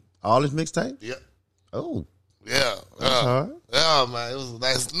got all his mixtape? Yep. Oh. Yeah. Hard. Yeah, man. It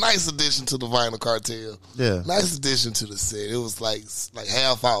was a nice addition to the Vinyl Cartel. Yeah. Nice addition to the set. It was like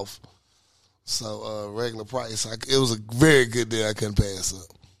half off. So, regular price. It was a very good deal I couldn't pass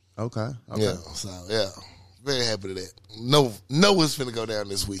up. Okay. Yeah. So, yeah. Very happy to that. No one's finna go down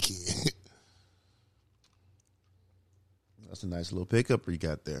this weekend. That's a nice little pickup you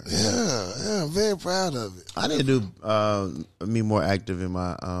got there. Yeah, I'm very proud of it. I need to do me more active in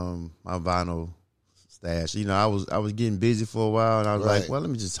my my vinyl stash. You know, I was getting busy for a while, and I was like, well,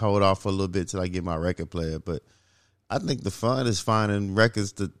 let me just hold off for a little bit till I get my record player. But I think the fun is finding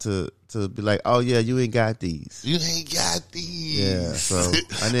records to be like, oh yeah, you ain't got these. You ain't got these. Yeah, so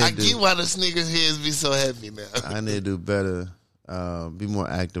I get why the sneakers heads be so happy now. I need to do better. Be more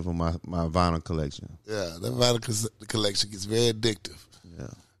active on my vinyl collection. Yeah, that vinyl collection gets very addictive.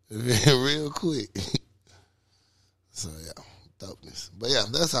 Yeah, real quick. So yeah, dopeness. But yeah,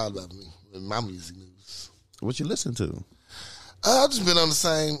 that's all about me. My music news. What you listen to? I've just been on the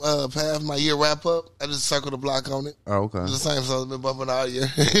same path. My year wrap up. I just circled the block on it. Oh, okay. The same songs I've been bumping all year.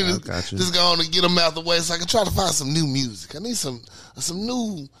 I got you. Just go on and get them out the way so I can try to find some new music. I need some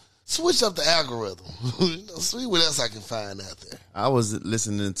new. Switch up the algorithm. See what else I can find out there. I was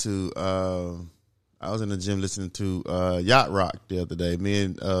listening to. I was in the gym listening to Yacht Rock the other day. Me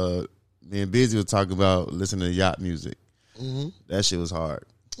and Busy were talking about listening to yacht music. Mm-hmm. That shit was hard.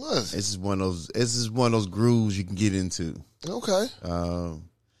 It's just one of those. It's just one of those grooves you can get into. Okay.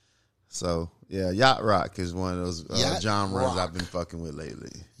 So yeah, Yacht Rock is one of those genres rock. I've been fucking with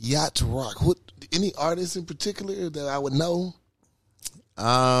lately. Yacht Rock. What? Any artists in particular that I would know?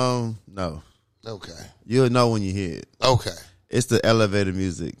 No. Okay. You'll know when you hear it. Okay. It's the elevator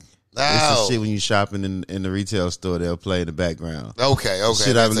music. Oh. It's the shit when you shopping in the retail store, they'll play in the background. Okay.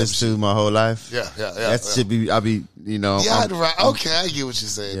 Shit I've listened to my whole life. Yeah. That shit I be, you know. Yacht Rock. Okay, I get what you're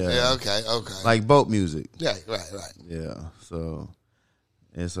saying. Yeah, okay. Like boat music. Yeah, right. Yeah. So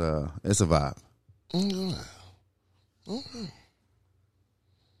it's a vibe. Mm-hmm. Mm-hmm.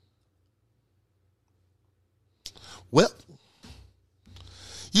 Well,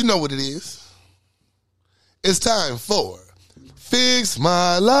 you know what it is. It's time for Fix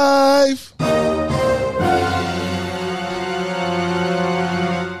My Life.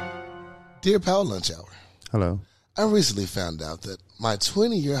 Dear Power Lunch Hour. Hello. I recently found out that my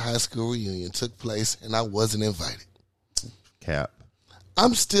 20-year high school reunion took place and I wasn't invited. Cap.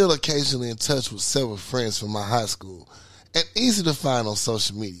 I'm still occasionally in touch with several friends from my high school and easy to find on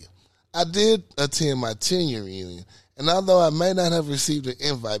social media. I did attend my 10-year reunion, and although I may not have received an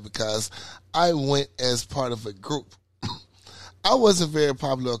invite because I went as part of a group, I wasn't very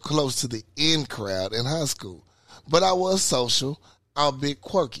popular or close to the in crowd in high school, but I was social, albeit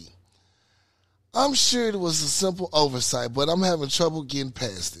quirky. I'm sure it was a simple oversight, but I'm having trouble getting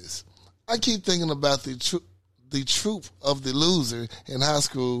past this. I keep thinking about the troop of the loser in high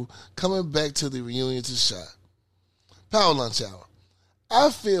school coming back to the reunion to shot. Power Lunch Hour. I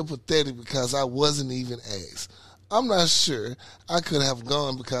feel pathetic because I wasn't even asked. I'm not sure I could have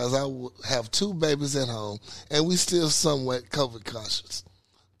gone because I have 2 babies at home and we still somewhat COVID cautious.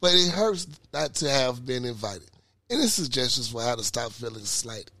 But it hurts not to have been invited. Any suggestions for how to stop feeling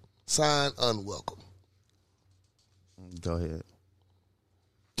slighted? Sign unwelcome. Go ahead.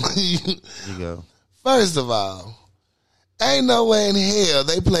 You go. First of all, ain't no way in hell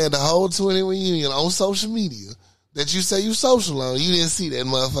they planned the whole 20 reunion on social media that you say you social on. You didn't see that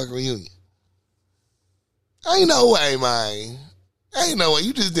motherfucking reunion. Ain't no way, man. Ain't no way.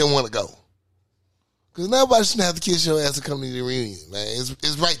 You just didn't want to go. Because nobody shouldn't have to kiss your ass to come to the reunion, man.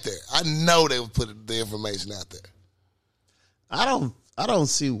 It's right there. I know they would put the information out there. I don't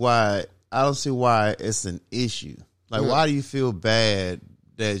see why it's an issue. Like, why do you feel bad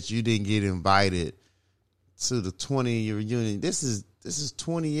that you didn't get invited to the 20-year reunion? This is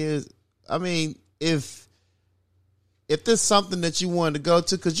 20 years. I mean, if there's something that you wanted to go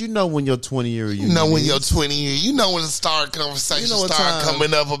to, because you know when your 20-year reunion you know when your 20-year, you know when the start conversation start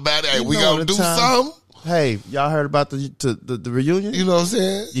coming up about it. Hey, we gonna do something. Hey, y'all heard about the reunion? You know what I'm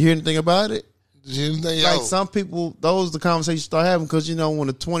saying? You hear anything about it? Anything like some people, those the conversations start having because you know when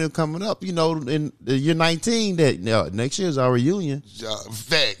the 20 coming up, you know in the year 19 that next year is our reunion.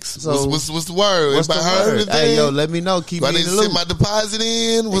 Facts. So what's the word? What's the word? Hey, yo, let me know. Keep me in the loop. Send my deposit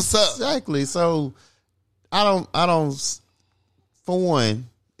in. What's up? Exactly. So I don't. For one,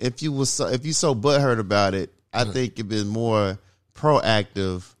 if you so butthurt about it, I think it'd been more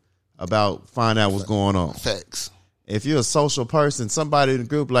proactive about finding out what's going on. Facts. If you're a social person, somebody in the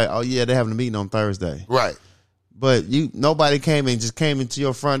group like, oh yeah, they're having a meeting on Thursday, right? But nobody came into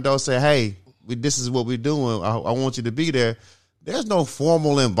your front door, say, hey, this is what we're doing. I want you to be there. There's no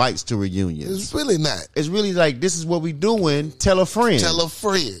formal invites to reunions. It's really not. It's really like, this is what we're doing. Tell a friend. Tell a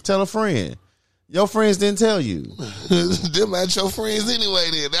friend. Tell a friend. Your friends didn't tell you. Them ain't your friends anyway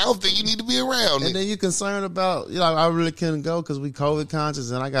then. I don't think you need to be around. And then you're concerned about, I really couldn't go because we COVID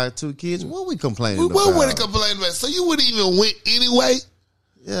conscious and I got 2 kids. What we complaining about? What we complaining about? So you wouldn't even went anyway?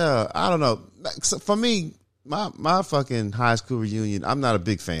 Yeah, I don't know. So for me, my fucking high school reunion, I'm not a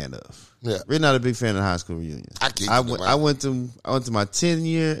big fan of. Yeah. Really not a big fan of high school reunion. I went to my 10th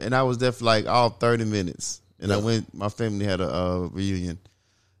year and I was there for like all 30 minutes. And my family had a reunion.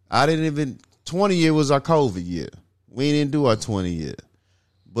 I didn't even... 20 year was our COVID year. We didn't do our 20 year.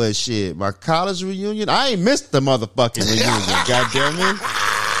 But shit, my college reunion, I ain't missed the motherfucking reunion, goddamn it.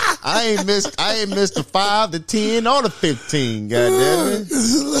 I ain't missed the 5, the 10, or the 15, goddamn it.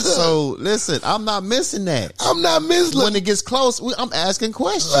 So listen, I'm not missing that. I'm not missing. When it gets close, I'm asking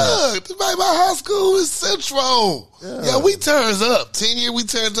questions. Look, my high school is Central. Yeah, we turns up. 10 year we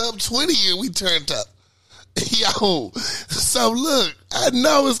turned up. 20 year we turned up. Yo, so look, I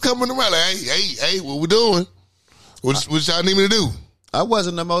know it's coming around. Like, hey, what we doing? What y'all need me to do? I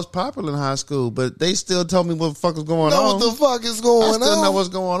wasn't the most popular in high school, but they still told me what the fuck was going on. What the fuck is going on? I still know what's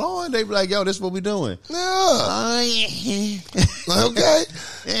going on. They be like, yo, this is what we doing. Yeah. Okay.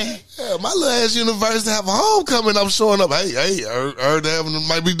 Yeah, my little ass university have a homecoming. I'm showing up. Hey, heard they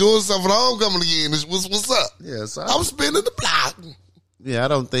might be doing something for homecoming again. What's up? Yeah, so I'm spinning the block. Yeah, I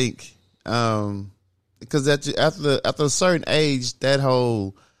don't think... because after a certain age, that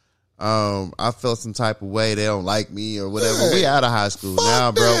whole I felt some type of way, they don't like me or whatever. Hey, we out of high school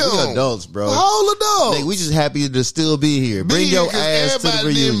now, bro. We adults, bro. Whole adults. Hey, we just happy to still be here. Bring your ass to the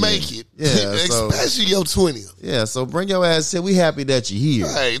reunion. Didn't make it. Yeah, especially your 20th. Yeah, so bring your ass here. We happy that you're here.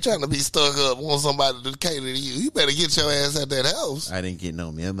 Hey, trying to be stuck up, want somebody to cater to you. You better get your ass at that house. I didn't get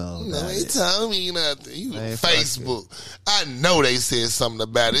no memo. No, they told me nothing. You Facebook. I know they said something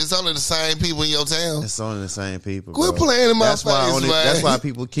about it. It's only the same people in your town. It's only the same people. Quit playing in my face, man. That's why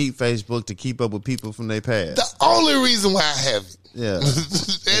people keep Facebook, to keep up with people from their past. The only reason why I have it. Yeah.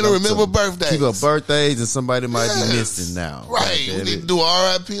 And to remember birthdays. Keep up birthdays and somebody might be missing now. Right. We need to do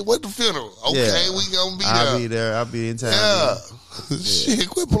RIP. What the funeral? Okay, we gonna be there. I'll be there. I'll be in town. Yeah. Shit,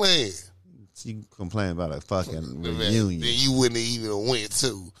 quit playing. You complain about a fucking reunion. Then you wouldn't even went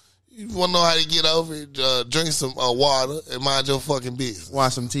to. You want to know how to get over it? Drink some water and mind your fucking business.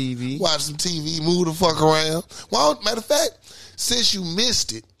 Watch some TV. Move the fuck around. Well, matter of fact, since you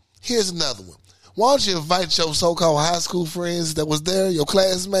missed it, here's another one. Why don't you invite your so-called high school friends that was there, your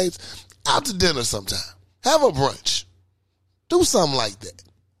classmates, out to dinner sometime? Have a brunch. Do something like that.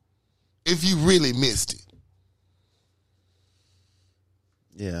 If you really missed it.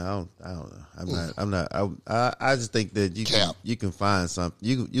 Yeah, I don't know. I just think that you can find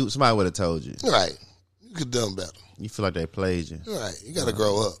something. Somebody would have told you. Right. You could have done better. You feel like they played you. Right. You got to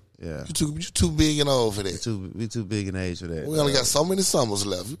grow up. Yeah. You too big and old for that. We too big in age for that. We only got so many summers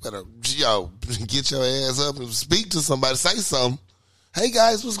left. You better, get your ass up and speak to somebody. Say something. Hey,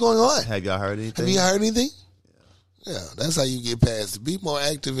 guys, what's going on? Have y'all heard anything? Have you heard anything? Yeah, that's how you get past it. Be more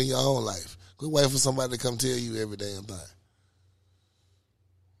active in your own life. Quit waiting for somebody to come tell you every damn thing.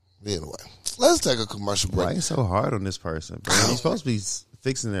 Anyway, let's take a commercial break. Why are you so hard on this person, bro? You're supposed to be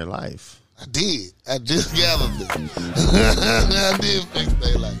fixing their life. I did. I just gathered them. I did fix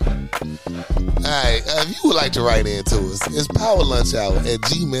their life. All right. If you would like to write into us, it's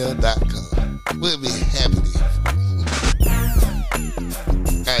powerlunchhour@gmail.com. We'll be happy to hear from you.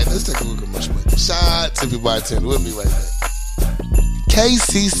 All right. Let's take a little commercial break. Shout out to your bartender. We'll be right back.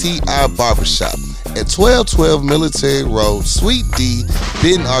 KCCI Barbershop at 1212 Military Road, Suite D,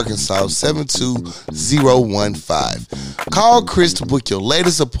 Benton, Arkansas, 72015. Call Chris to book your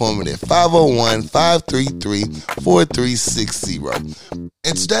latest appointment at 501-533-4360.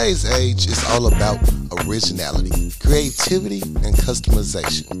 In today's age, it's all about originality, creativity, and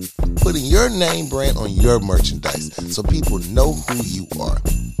customization. Putting your name brand on your merchandise so people know who you are.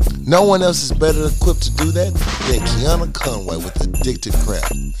 No one else is better equipped to do that than Kiana Conway with Addicted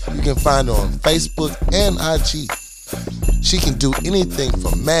Craft. You can find her on Facebook and IG. She can do anything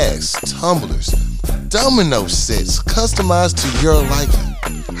from masks, tumblers, domino sets, customized to your liking.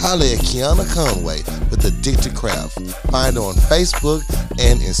 Holla at Kiana Conway with Addicted Craft. Find her on Facebook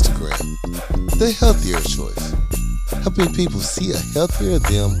and Instagram. The healthier choice. Helping people see a healthier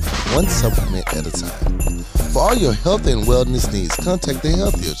them one supplement at a time. For all your health and wellness needs, contact The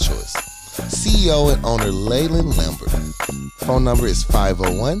Healthier Choice. CEO and owner Leyland Lambert. Phone number is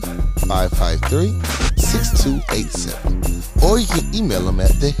 501-553-6287. Or you can email them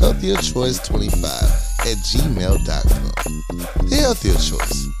at thehealthierchoice25@gmail.com. The Healthier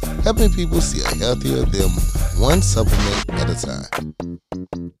Choice. Helping people see a healthier them one supplement at a time.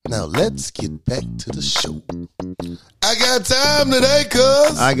 Now let's get back to the show. I got time today,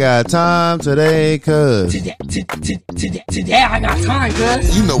 cuz. I got time today, cuz. Today I got time,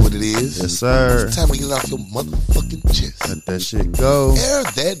 cuz. You know what it is. Yes, sir. It's time to get it off your motherfucking chest. Let that shit go. Air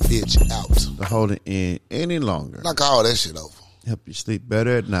that bitch out. Don't hold it in any longer. Knock all that shit over. Help you sleep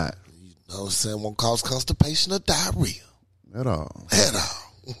better at night. You know what I'm saying? Won't cause constipation or diarrhea. At all. At all.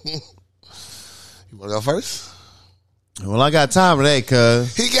 You want to go first? Well, I got time today,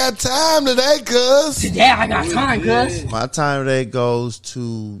 cuz. He got time today, cuz. Today I got time, cuz. My time today goes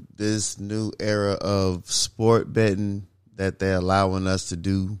to this new era of sport betting that they're allowing us to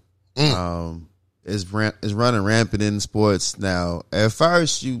do. It's running rampant in sports now. At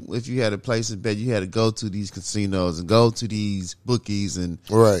first, if you had a place to bet, you had to go to these casinos and go to these bookies and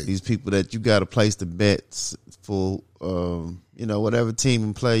these people that you got a place to bet for, whatever team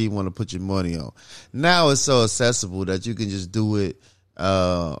and player you want to put your money on. Now it's so accessible that you can just do it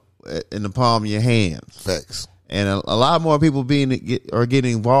in the palm of your hand. Facts. And a lot more people are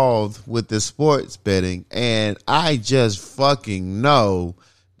getting involved with this sports betting, and I just fucking know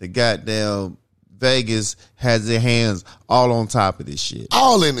the goddamn Vegas has their hands all on top of this shit.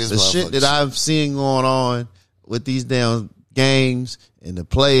 All in this the shit that I'm seeing going on with these damn games and the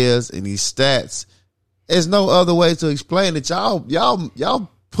players and these stats. There's no other way to explain it. Y'all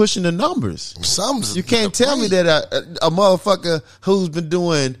pushing the numbers. You can't tell me that a motherfucker who's been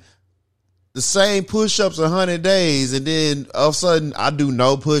doing the same push-ups 100 days and then all of a sudden I do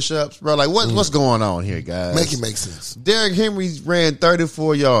no push-ups, bro. Like what's going on here, guys? Make it make sense. Derrick Henry ran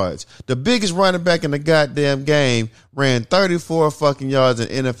 34 yards. The biggest running back in the goddamn game ran 34 fucking yards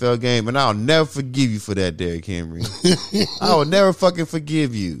in an NFL game, and I'll never forgive you for that, Derrick Henry. I will never fucking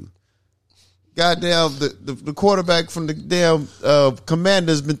forgive you. Goddamn, the quarterback from the damn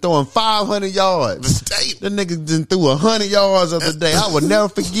Commanders been throwing 500 yards. The nigga done threw 100 yards of the day. I will never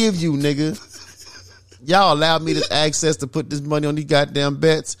forgive you, nigga. Y'all allowed me the access to put this money on these goddamn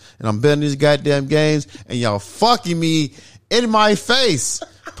bets, and I'm betting these goddamn games, and y'all fucking me in my face.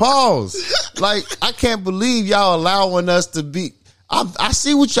 Pause. Like, I can't believe y'all allowing us to be. I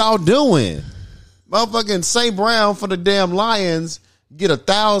see what y'all doing. Motherfucking St. Brown for the damn Lions get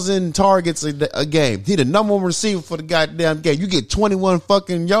 1,000 targets a game. He the number one receiver for the goddamn game. You get 21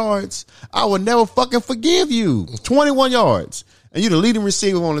 fucking yards. I would never fucking forgive you. 21 yards. And you the leading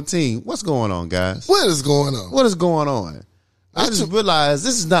receiver on the team. What's going on, guys? What is going on? What is going on? I just realized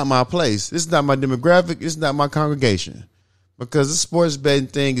this is not my place. This is not my demographic. This is not my congregation. Because this sports betting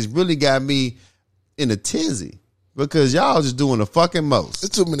thing has really got me in a tizzy. Because y'all just doing the fucking most.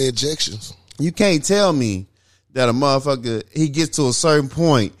 It's too many ejections. You can't tell me that a motherfucker, he gets to a certain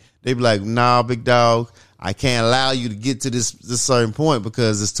point, they be like, nah, big dog, I can't allow you to get to this certain point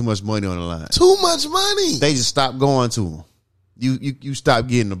because there's too much money on the line. Too much money. They just stop going to him. You stop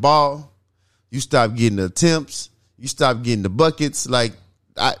getting the ball. You stop getting the attempts. You stop getting the buckets. Like,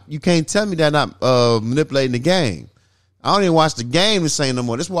 you can't tell me that I'm not manipulating the game. I don't even watch the game the same no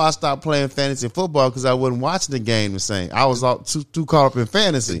more. That's why I stopped playing fantasy football, because I wasn't watching the game the same. I was all too caught up in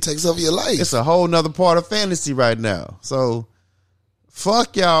fantasy. It takes over your life. It's a whole nother part of fantasy right now. So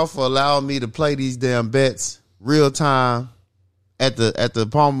fuck y'all for allowing me to play these damn bets real time at the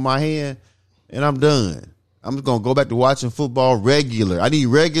palm of my hand, and I'm done. I'm just gonna go back to watching football regular. I need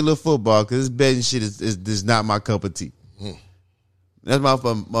regular football because this betting shit is not my cup of tea. That's my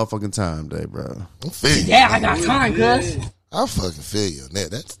motherfucking time day, bro. Yeah, I got time, cuz. I fucking feel you on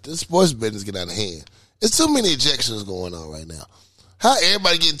that. The sports betting is getting out of hand. There's too many ejections going on right now. How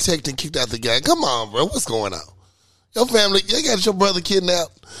everybody getting teched and kicked out the game? Come on, bro. What's going on? Your family, you got your brother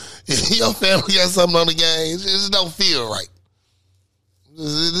kidnapped. Your family got something on the game. It just don't feel right.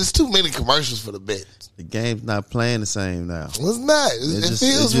 There's too many commercials for the bet. The game's not playing the same now. It's not. It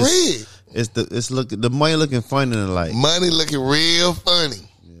feels rigged. The money looking funny tonight. Money looking real funny.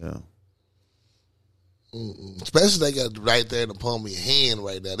 Yeah. Especially they got it right there in the palm of your hand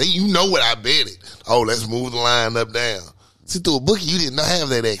right now. You know what I bet it. Oh, let's move the line up down. See, through a bookie, you did not have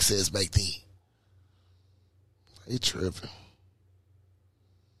that access back then. You tripping.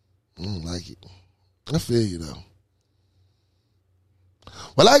 I don't like it. I feel you though.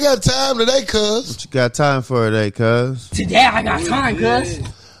 Well, I got time today, cuz. What you got time for today, cuz? Today I got time, cuz.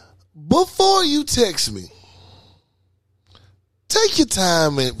 Before you text me, take your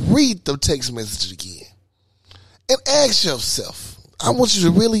time and read the text message again. And ask yourself, I want you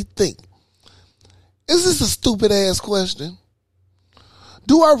to really think, is this a stupid ass question?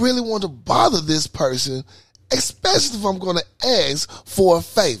 Do I really want to bother this person, especially if I'm going to ask for a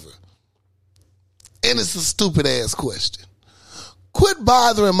favor? And it's a stupid ass question. Quit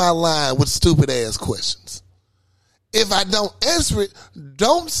bothering my line with stupid ass questions. If I don't answer it,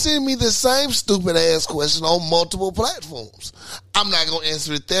 don't send me the same stupid ass question on multiple platforms. I'm not going to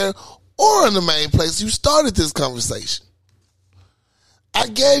answer it there or in the main place you started this conversation. I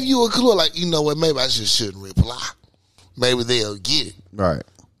gave you a clue, like, you know what, maybe I just shouldn't reply. Maybe they'll get it. Right.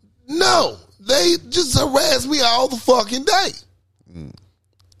 No, they just harass me all the fucking day.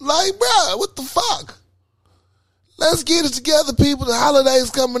 Like, bro, what the fuck? Let's get it together, people. The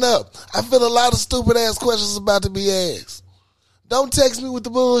holiday's coming up. I feel a lot of stupid ass questions about to be asked. Don't text me with the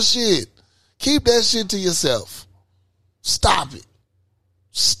bullshit. Keep that shit to yourself. Stop it.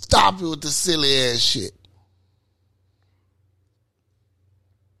 Stop it with the silly ass shit.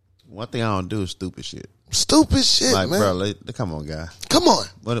 One thing I don't do is stupid shit. Stupid shit, like, man. Bro, come on, guy. Come on.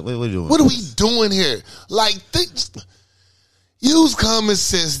 What are we doing? What are we doing here? Like, use common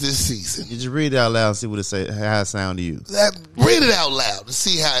sense this season. You just read it out loud and see what it say, how it sound to you. Read it out loud and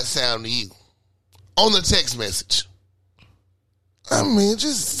see how it sound to you on the text message. I mean,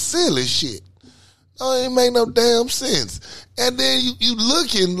 just silly shit. Oh, it ain't make no damn sense. And then you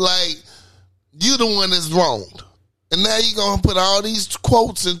looking like you the one that's wronged. And now you going to put all these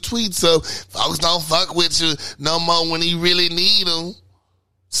quotes and tweets of, folks don't fuck with you no more when you really need them.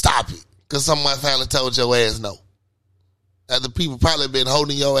 Stop it. Because someone finally told your ass no. Other people probably been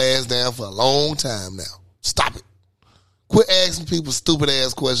holding your ass down for a long time now. Stop it. Quit asking people stupid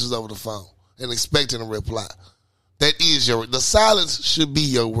ass questions over the phone and expecting a reply. That is the silence should be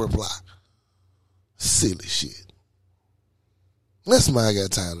your reply. Silly shit. That's my I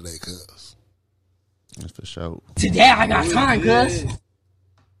got time today, cuz. That's for sure. Today I got time, cuz.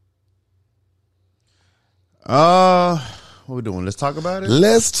 What we doing? Let's talk about it?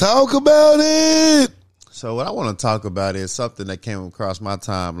 Let's talk about it. So what I want to talk about is something that came across my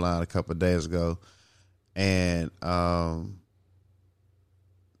timeline a couple of days ago. And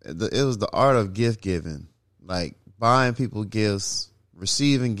it was the art of gift giving. Like buying people gifts,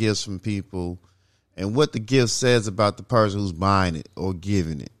 receiving gifts from people, and what the gift says about the person who's buying it or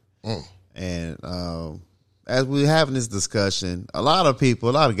giving it. And as we were having this discussion, a lot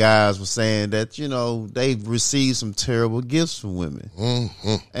of guys were saying that, you know, they've received some terrible gifts from women.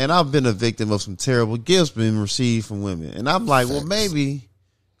 And I've been a victim of some terrible gifts being received from women. And I'm like, well, maybe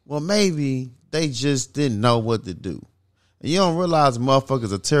they just didn't know what to do. And you don't realize a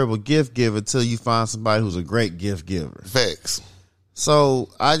motherfucker's a terrible gift giver until you find somebody who's a great gift giver. Facts. So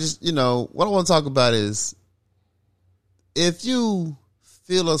I just, you know, what I want to talk about is if you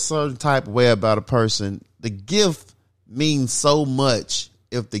feel a certain type of way about a person, the gift means so much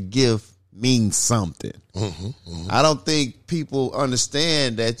if the gift means something. I don't think people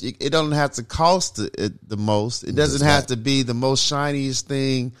understand that it don't have to cost the most. It doesn't have to be the most shiniest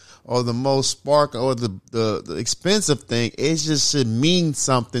thing or the most spark or the expensive thing. It just should mean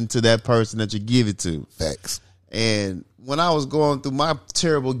something to that person that you give it to. Facts. And when I was going through my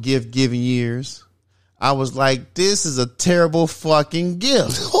terrible gift giving years, I was like, this is a terrible fucking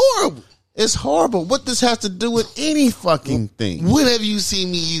gift. Horrible. It's horrible. What this has to do with any fucking thing? When have you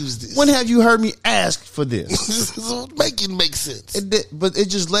seen me use this? When have you heard me ask for this? Make it make sense. But it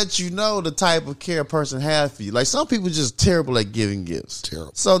just lets you know the type of care a person has for you. Like, some people are just terrible at giving gifts.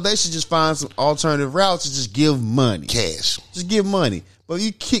 Terrible. So they should just find some alternative routes to just give money. Cash. Just give money. But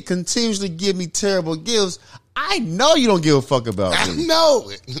if you continuously give me terrible gifts, I know you don't give a fuck about me. I know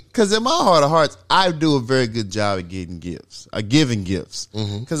it. Because in my heart of hearts, I do a very good job at giving gifts.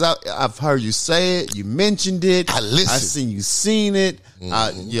 Because I've heard you say it. You mentioned it. I listened. I seen you seen it.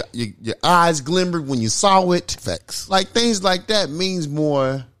 Your eyes glimmered when you saw it. Facts. Like, things like that means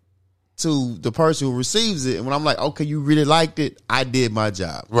more to the person who receives it. And when I'm like, okay, you really liked it, I did my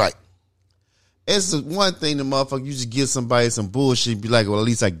job. Right. It's the one thing the motherfucker, you just give somebody some bullshit and be like, well, at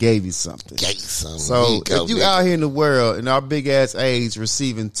least I gave you something. So if you out here in the world, in our big ass age,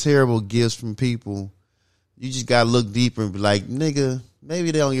 receiving terrible gifts from people, you just gotta look deeper and be like, nigga,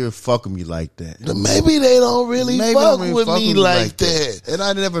 maybe they don't even fuck with me like that. Maybe they don't really fuck with me like that. And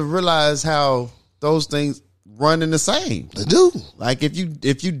I never realized how those things run in the same. They do. Like, if you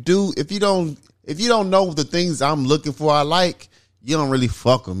don't know the things I'm looking for, I like, you don't really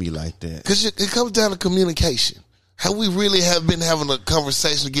fuck with me like that. Because it comes down to communication. How we really have been having a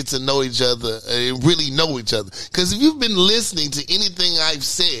conversation to get to know each other and really know each other. Because if you've been listening to anything I've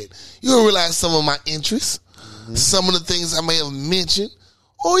said, you'll realize some of my interests, some of the things I may have mentioned,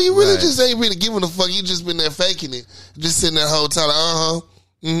 or you really just ain't really giving a fuck. You just been there faking it, just sitting there the whole time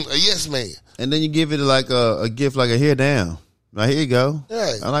like, a yes man. And then you give it like a gift, like a here down. Like, here you go.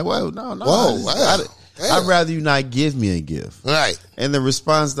 Right. I'm like, whoa, no. Whoa, I'd rather you not give me a gift. Right. And the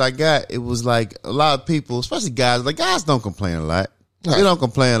response that I got, it was like, a lot of people, especially guys, like, guys don't complain a lot. Right. We don't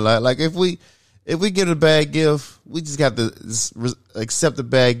complain a lot. Like, if we get a bad gift, we just have to accept the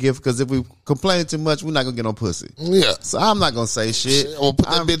bad gift, because if we complain too much, we're not going to get no pussy. Yeah. So I'm not going to say shit. I'm going to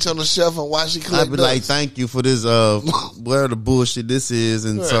put that bitch on the shelf and watch it collect I'd be like, thank you for this, whatever the bullshit this is,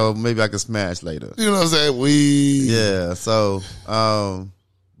 and so maybe I can smash later. You know what I'm saying? Yeah, so,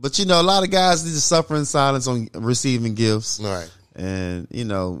 but a lot of guys need to suffer in silence on receiving gifts. Right. And,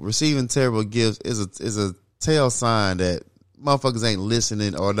 receiving terrible gifts is a tell sign that motherfuckers ain't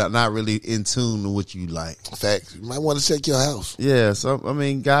listening or not really in tune to what you like. Facts. You might want to check your house. Yeah, so, I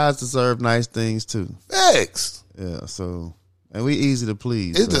mean, guys deserve nice things too. Facts. Yeah, so, and we easy to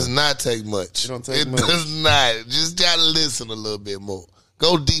please. It does not take much. It don't take much. It does not. Just gotta listen a little bit more.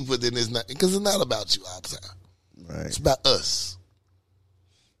 Go deeper than it's not, because it's not about you all the time. Right. It's about us.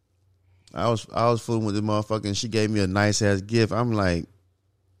 I was fooling with this motherfucker, and she gave me a nice ass gift. I'm like,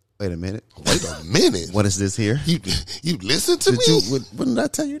 wait a minute. What is this here? You listen to me? When did I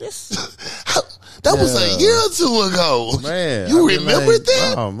tell you this? That was a year or two ago. Man, you remembered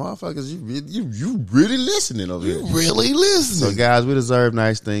that? Oh, motherfuckers, you really listening over here? You really listening? So, guys, we deserve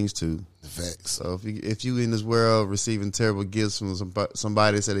nice things too. Facts. So if you in this world receiving terrible gifts from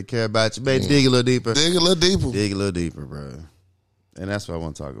somebody that said they care about you, man, dig a little deeper. Dig a little deeper. Dig a little deeper, bro. And that's what I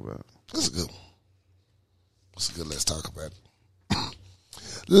want to talk about. That's good. That's good. Let's talk about it.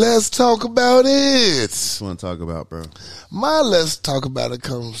 Let's talk about it. What you want to talk about, bro? My let's talk about it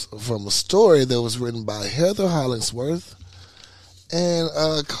comes from a story that was written by Heather Hollingsworth and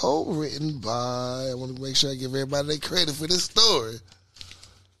co-written by, I want to make sure I give everybody their credit for this story.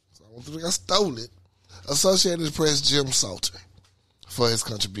 So I don't think I stole it. Associated Press Jim Salter for his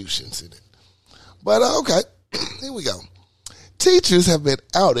contributions in it. But okay, here we go. Teachers have been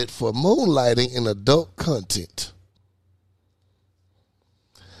outed for moonlighting in adult content.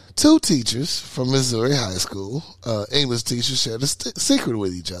 2 teachers from Missouri High School, English teachers, shared a secret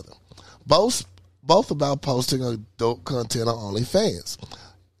with each other. Both about posting adult content on OnlyFans.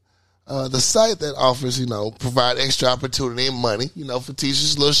 The site that offers, provide extra opportunity and money, for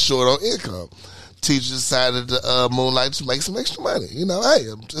teachers a little short on income. Teachers decided to moonlight to make some extra money. Hey,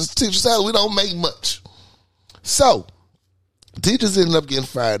 just teacher salary, we don't make much. So, teachers ended up getting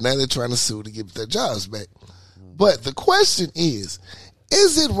fired. Now they're trying to sue to get their jobs back. But the question is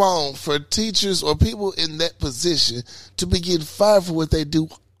it wrong for teachers or people in that position to be getting fired for what they do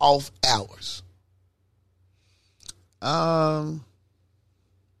off hours? I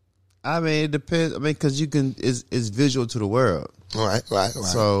mean, it depends. I mean, because it's visual to the world. Right.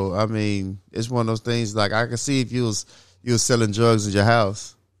 So, I mean, it's one of those things, like, I can see if you was selling drugs in your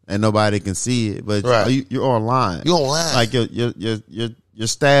house and nobody can see it, but you're online. You're online. Like, your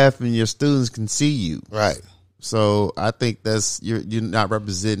staff and your students can see you. Right. So I think you're not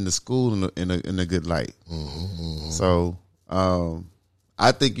representing the school in a good light. Mm-hmm. So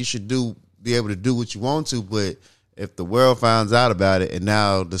I think you should be able to do what you want to, but if the world finds out about it and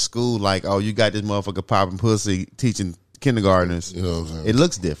now the school like, oh, you got this motherfucker popping pussy teaching kindergartners, you know what I'm saying? It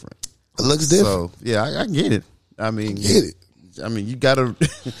looks different. It looks different. So yeah, I get it. I mean, Get it. I mean, you gotta,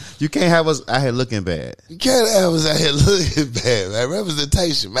 you can't have us out here looking bad. You can't have us out here looking bad, man.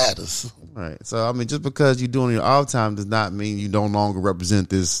 Representation matters. Right. So I mean, just because you're doing it all the time does not mean you no longer represent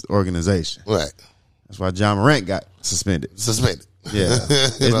this organization. Right. That's why John Morant got suspended. Yeah,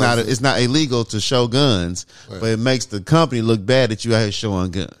 it's not illegal to show guns, but it makes the company look bad that you out here showing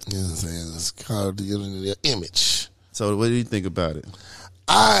guns. You know what I'm saying? It's called the image. So what do you think about it?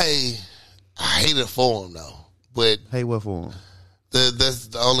 I hate it for them though, but Hey, what for him? that's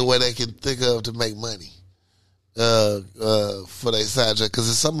the only way they can think of to make money for their side track.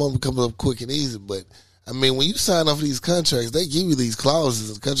 Because some of them come up quick and easy, but I mean, when you sign off these contracts, they give you these clauses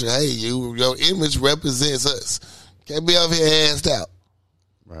in the contract. Hey, your image represents us. Can't be over here assed out.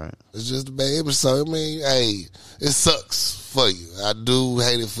 Right. It's just a bad image. So, I mean, hey, it sucks for you. I do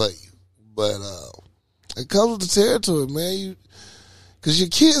hate it for you. But it comes with the territory, man. Because your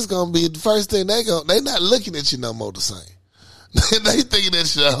kids going to be the first thing they not looking at you no more the same. They thinking that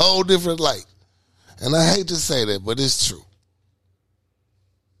shit a whole different light. And I hate to say that, but it's true.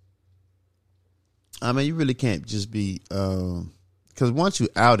 I mean, you really can't just be, because once you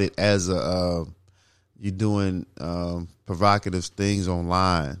out it as you're doing provocative things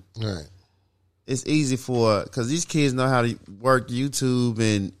online, Right. it's easy because these kids know how to work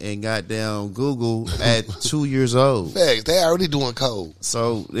YouTube and goddamn Google at 2 years old. Facts. They already doing code.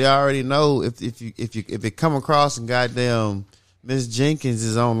 So they already know if it come across and goddamn Miss Jenkins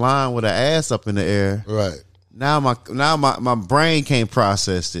is online with her ass up in the air. Right. Now my brain can't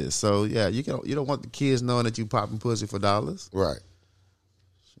process this. So yeah, you don't want the kids knowing that you popping pussy for dollars. Right.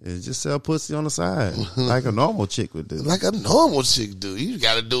 Just sell pussy on the side like a normal chick would do. Like a normal chick do. You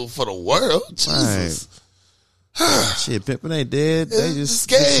got to do it for the world. Jesus. Shit, pimping ain't dead. They just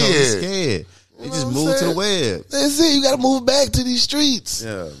scared. Scared. They You know just what I'm move to the saying? web. That's it. You got to move back to these streets.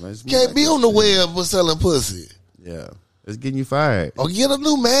 Yeah, man, just move Can't back be to on the shit. web for selling pussy. Yeah, it's getting you fired. Or get a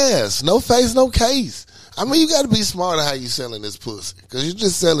new mask. No face, no case. I mean, you got to be smarter how you selling this pussy because you're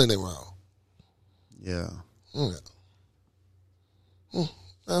just selling it wrong. Yeah. Yeah.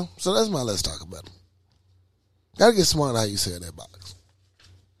 So that's my let's talk about it. Got to get smarter how you sell that box.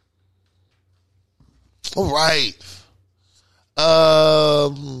 All right.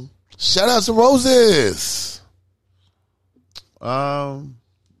 Shout out to Roses. I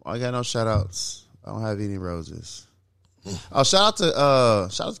got no shout outs. I don't have any roses. Oh, shout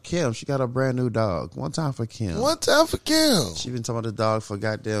out to Kim. She got a brand new dog. One time for Kim. One time for Kim. She been talking about the dog for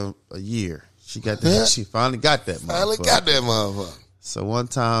goddamn a year. She got that. She finally got that. Finally got that motherfucker. So one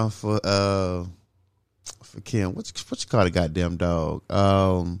time for Kim. What you call the goddamn dog?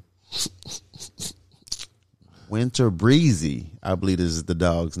 Winter Breezy, I believe this is the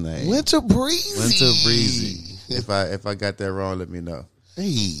dog's name. Winter Breezy. Winter Breezy. If I got that wrong, let me know.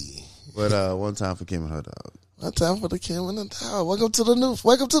 Hey. But one time for Kim and her dog. One time for the Kim and the dog. Welcome to the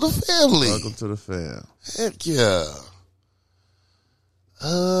family. Welcome to the fam. Heck yeah.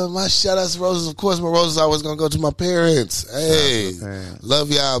 My shout outs to Roses. Of course, my roses always gonna go to my parents. Hey.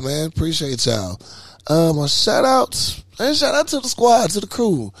 Love y'all, man. Appreciate y'all. My shout outs. And shout out to the squad, to the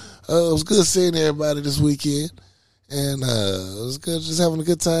crew. It was good seeing everybody this weekend. And it was good just having a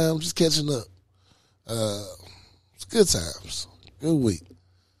good time, just catching up. It's good times. Good week.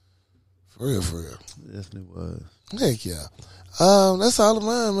 For real. It definitely was. Heck yeah. That's all of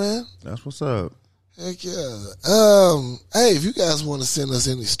mine, man. That's what's up. Heck yeah. Hey, if you guys want to send us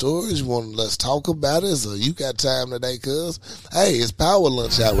any stories, you want to let's talk about it, so you got time today, cuz, hey, it's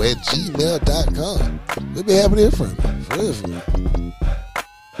powerlunchhour@gmail.com. We'll be happy to hear from you. For real.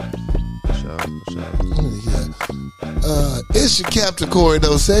 Sure. Yeah. It's your Captain Corey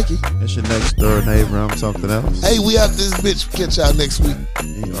Dosecki. It's your next door neighbor. I'm something else. Hey, we out this bitch. Catch y'all next week.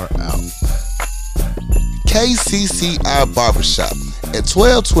 We are out. KCCI Barbershop at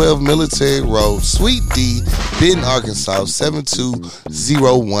 1212 Military Road, Suite D, Benton, Arkansas,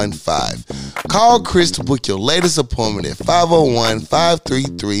 72015. Call Chris to book your latest appointment at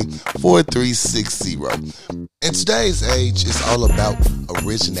 501-533-4360. In today's age, it's all about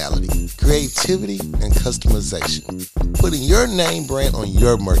originality, creativity, and customization. Putting your name brand on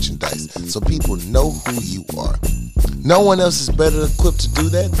your merchandise so people know who you are. No one else is better equipped to do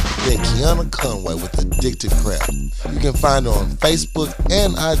that than Kiana Conway with Addicted Craft. You can find her on Facebook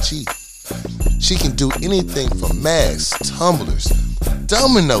and IG. She can do anything from masks, tumblers,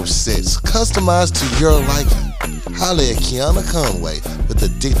 domino sets, customized to your liking. Holla at Kiana Conway with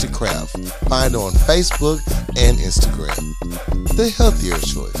Addicted Craft. Find her on Facebook and Instagram. The healthier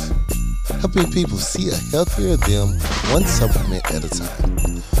choice. Helping people see a healthier them one supplement at a time.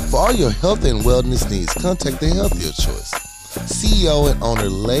 For all your health and wellness needs, contact The Healthier Choice. CEO and owner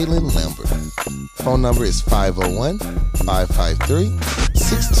Leyland Lambert. Phone number is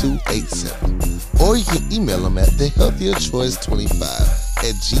 501-553-6287. Or you can email them at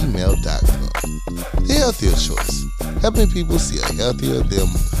thehealthierchoice25@gmail.com. The Healthier Choice, helping people see a healthier them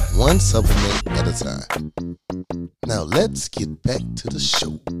one supplement at a time. Now let's get back to the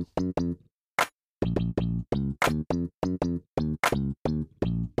show.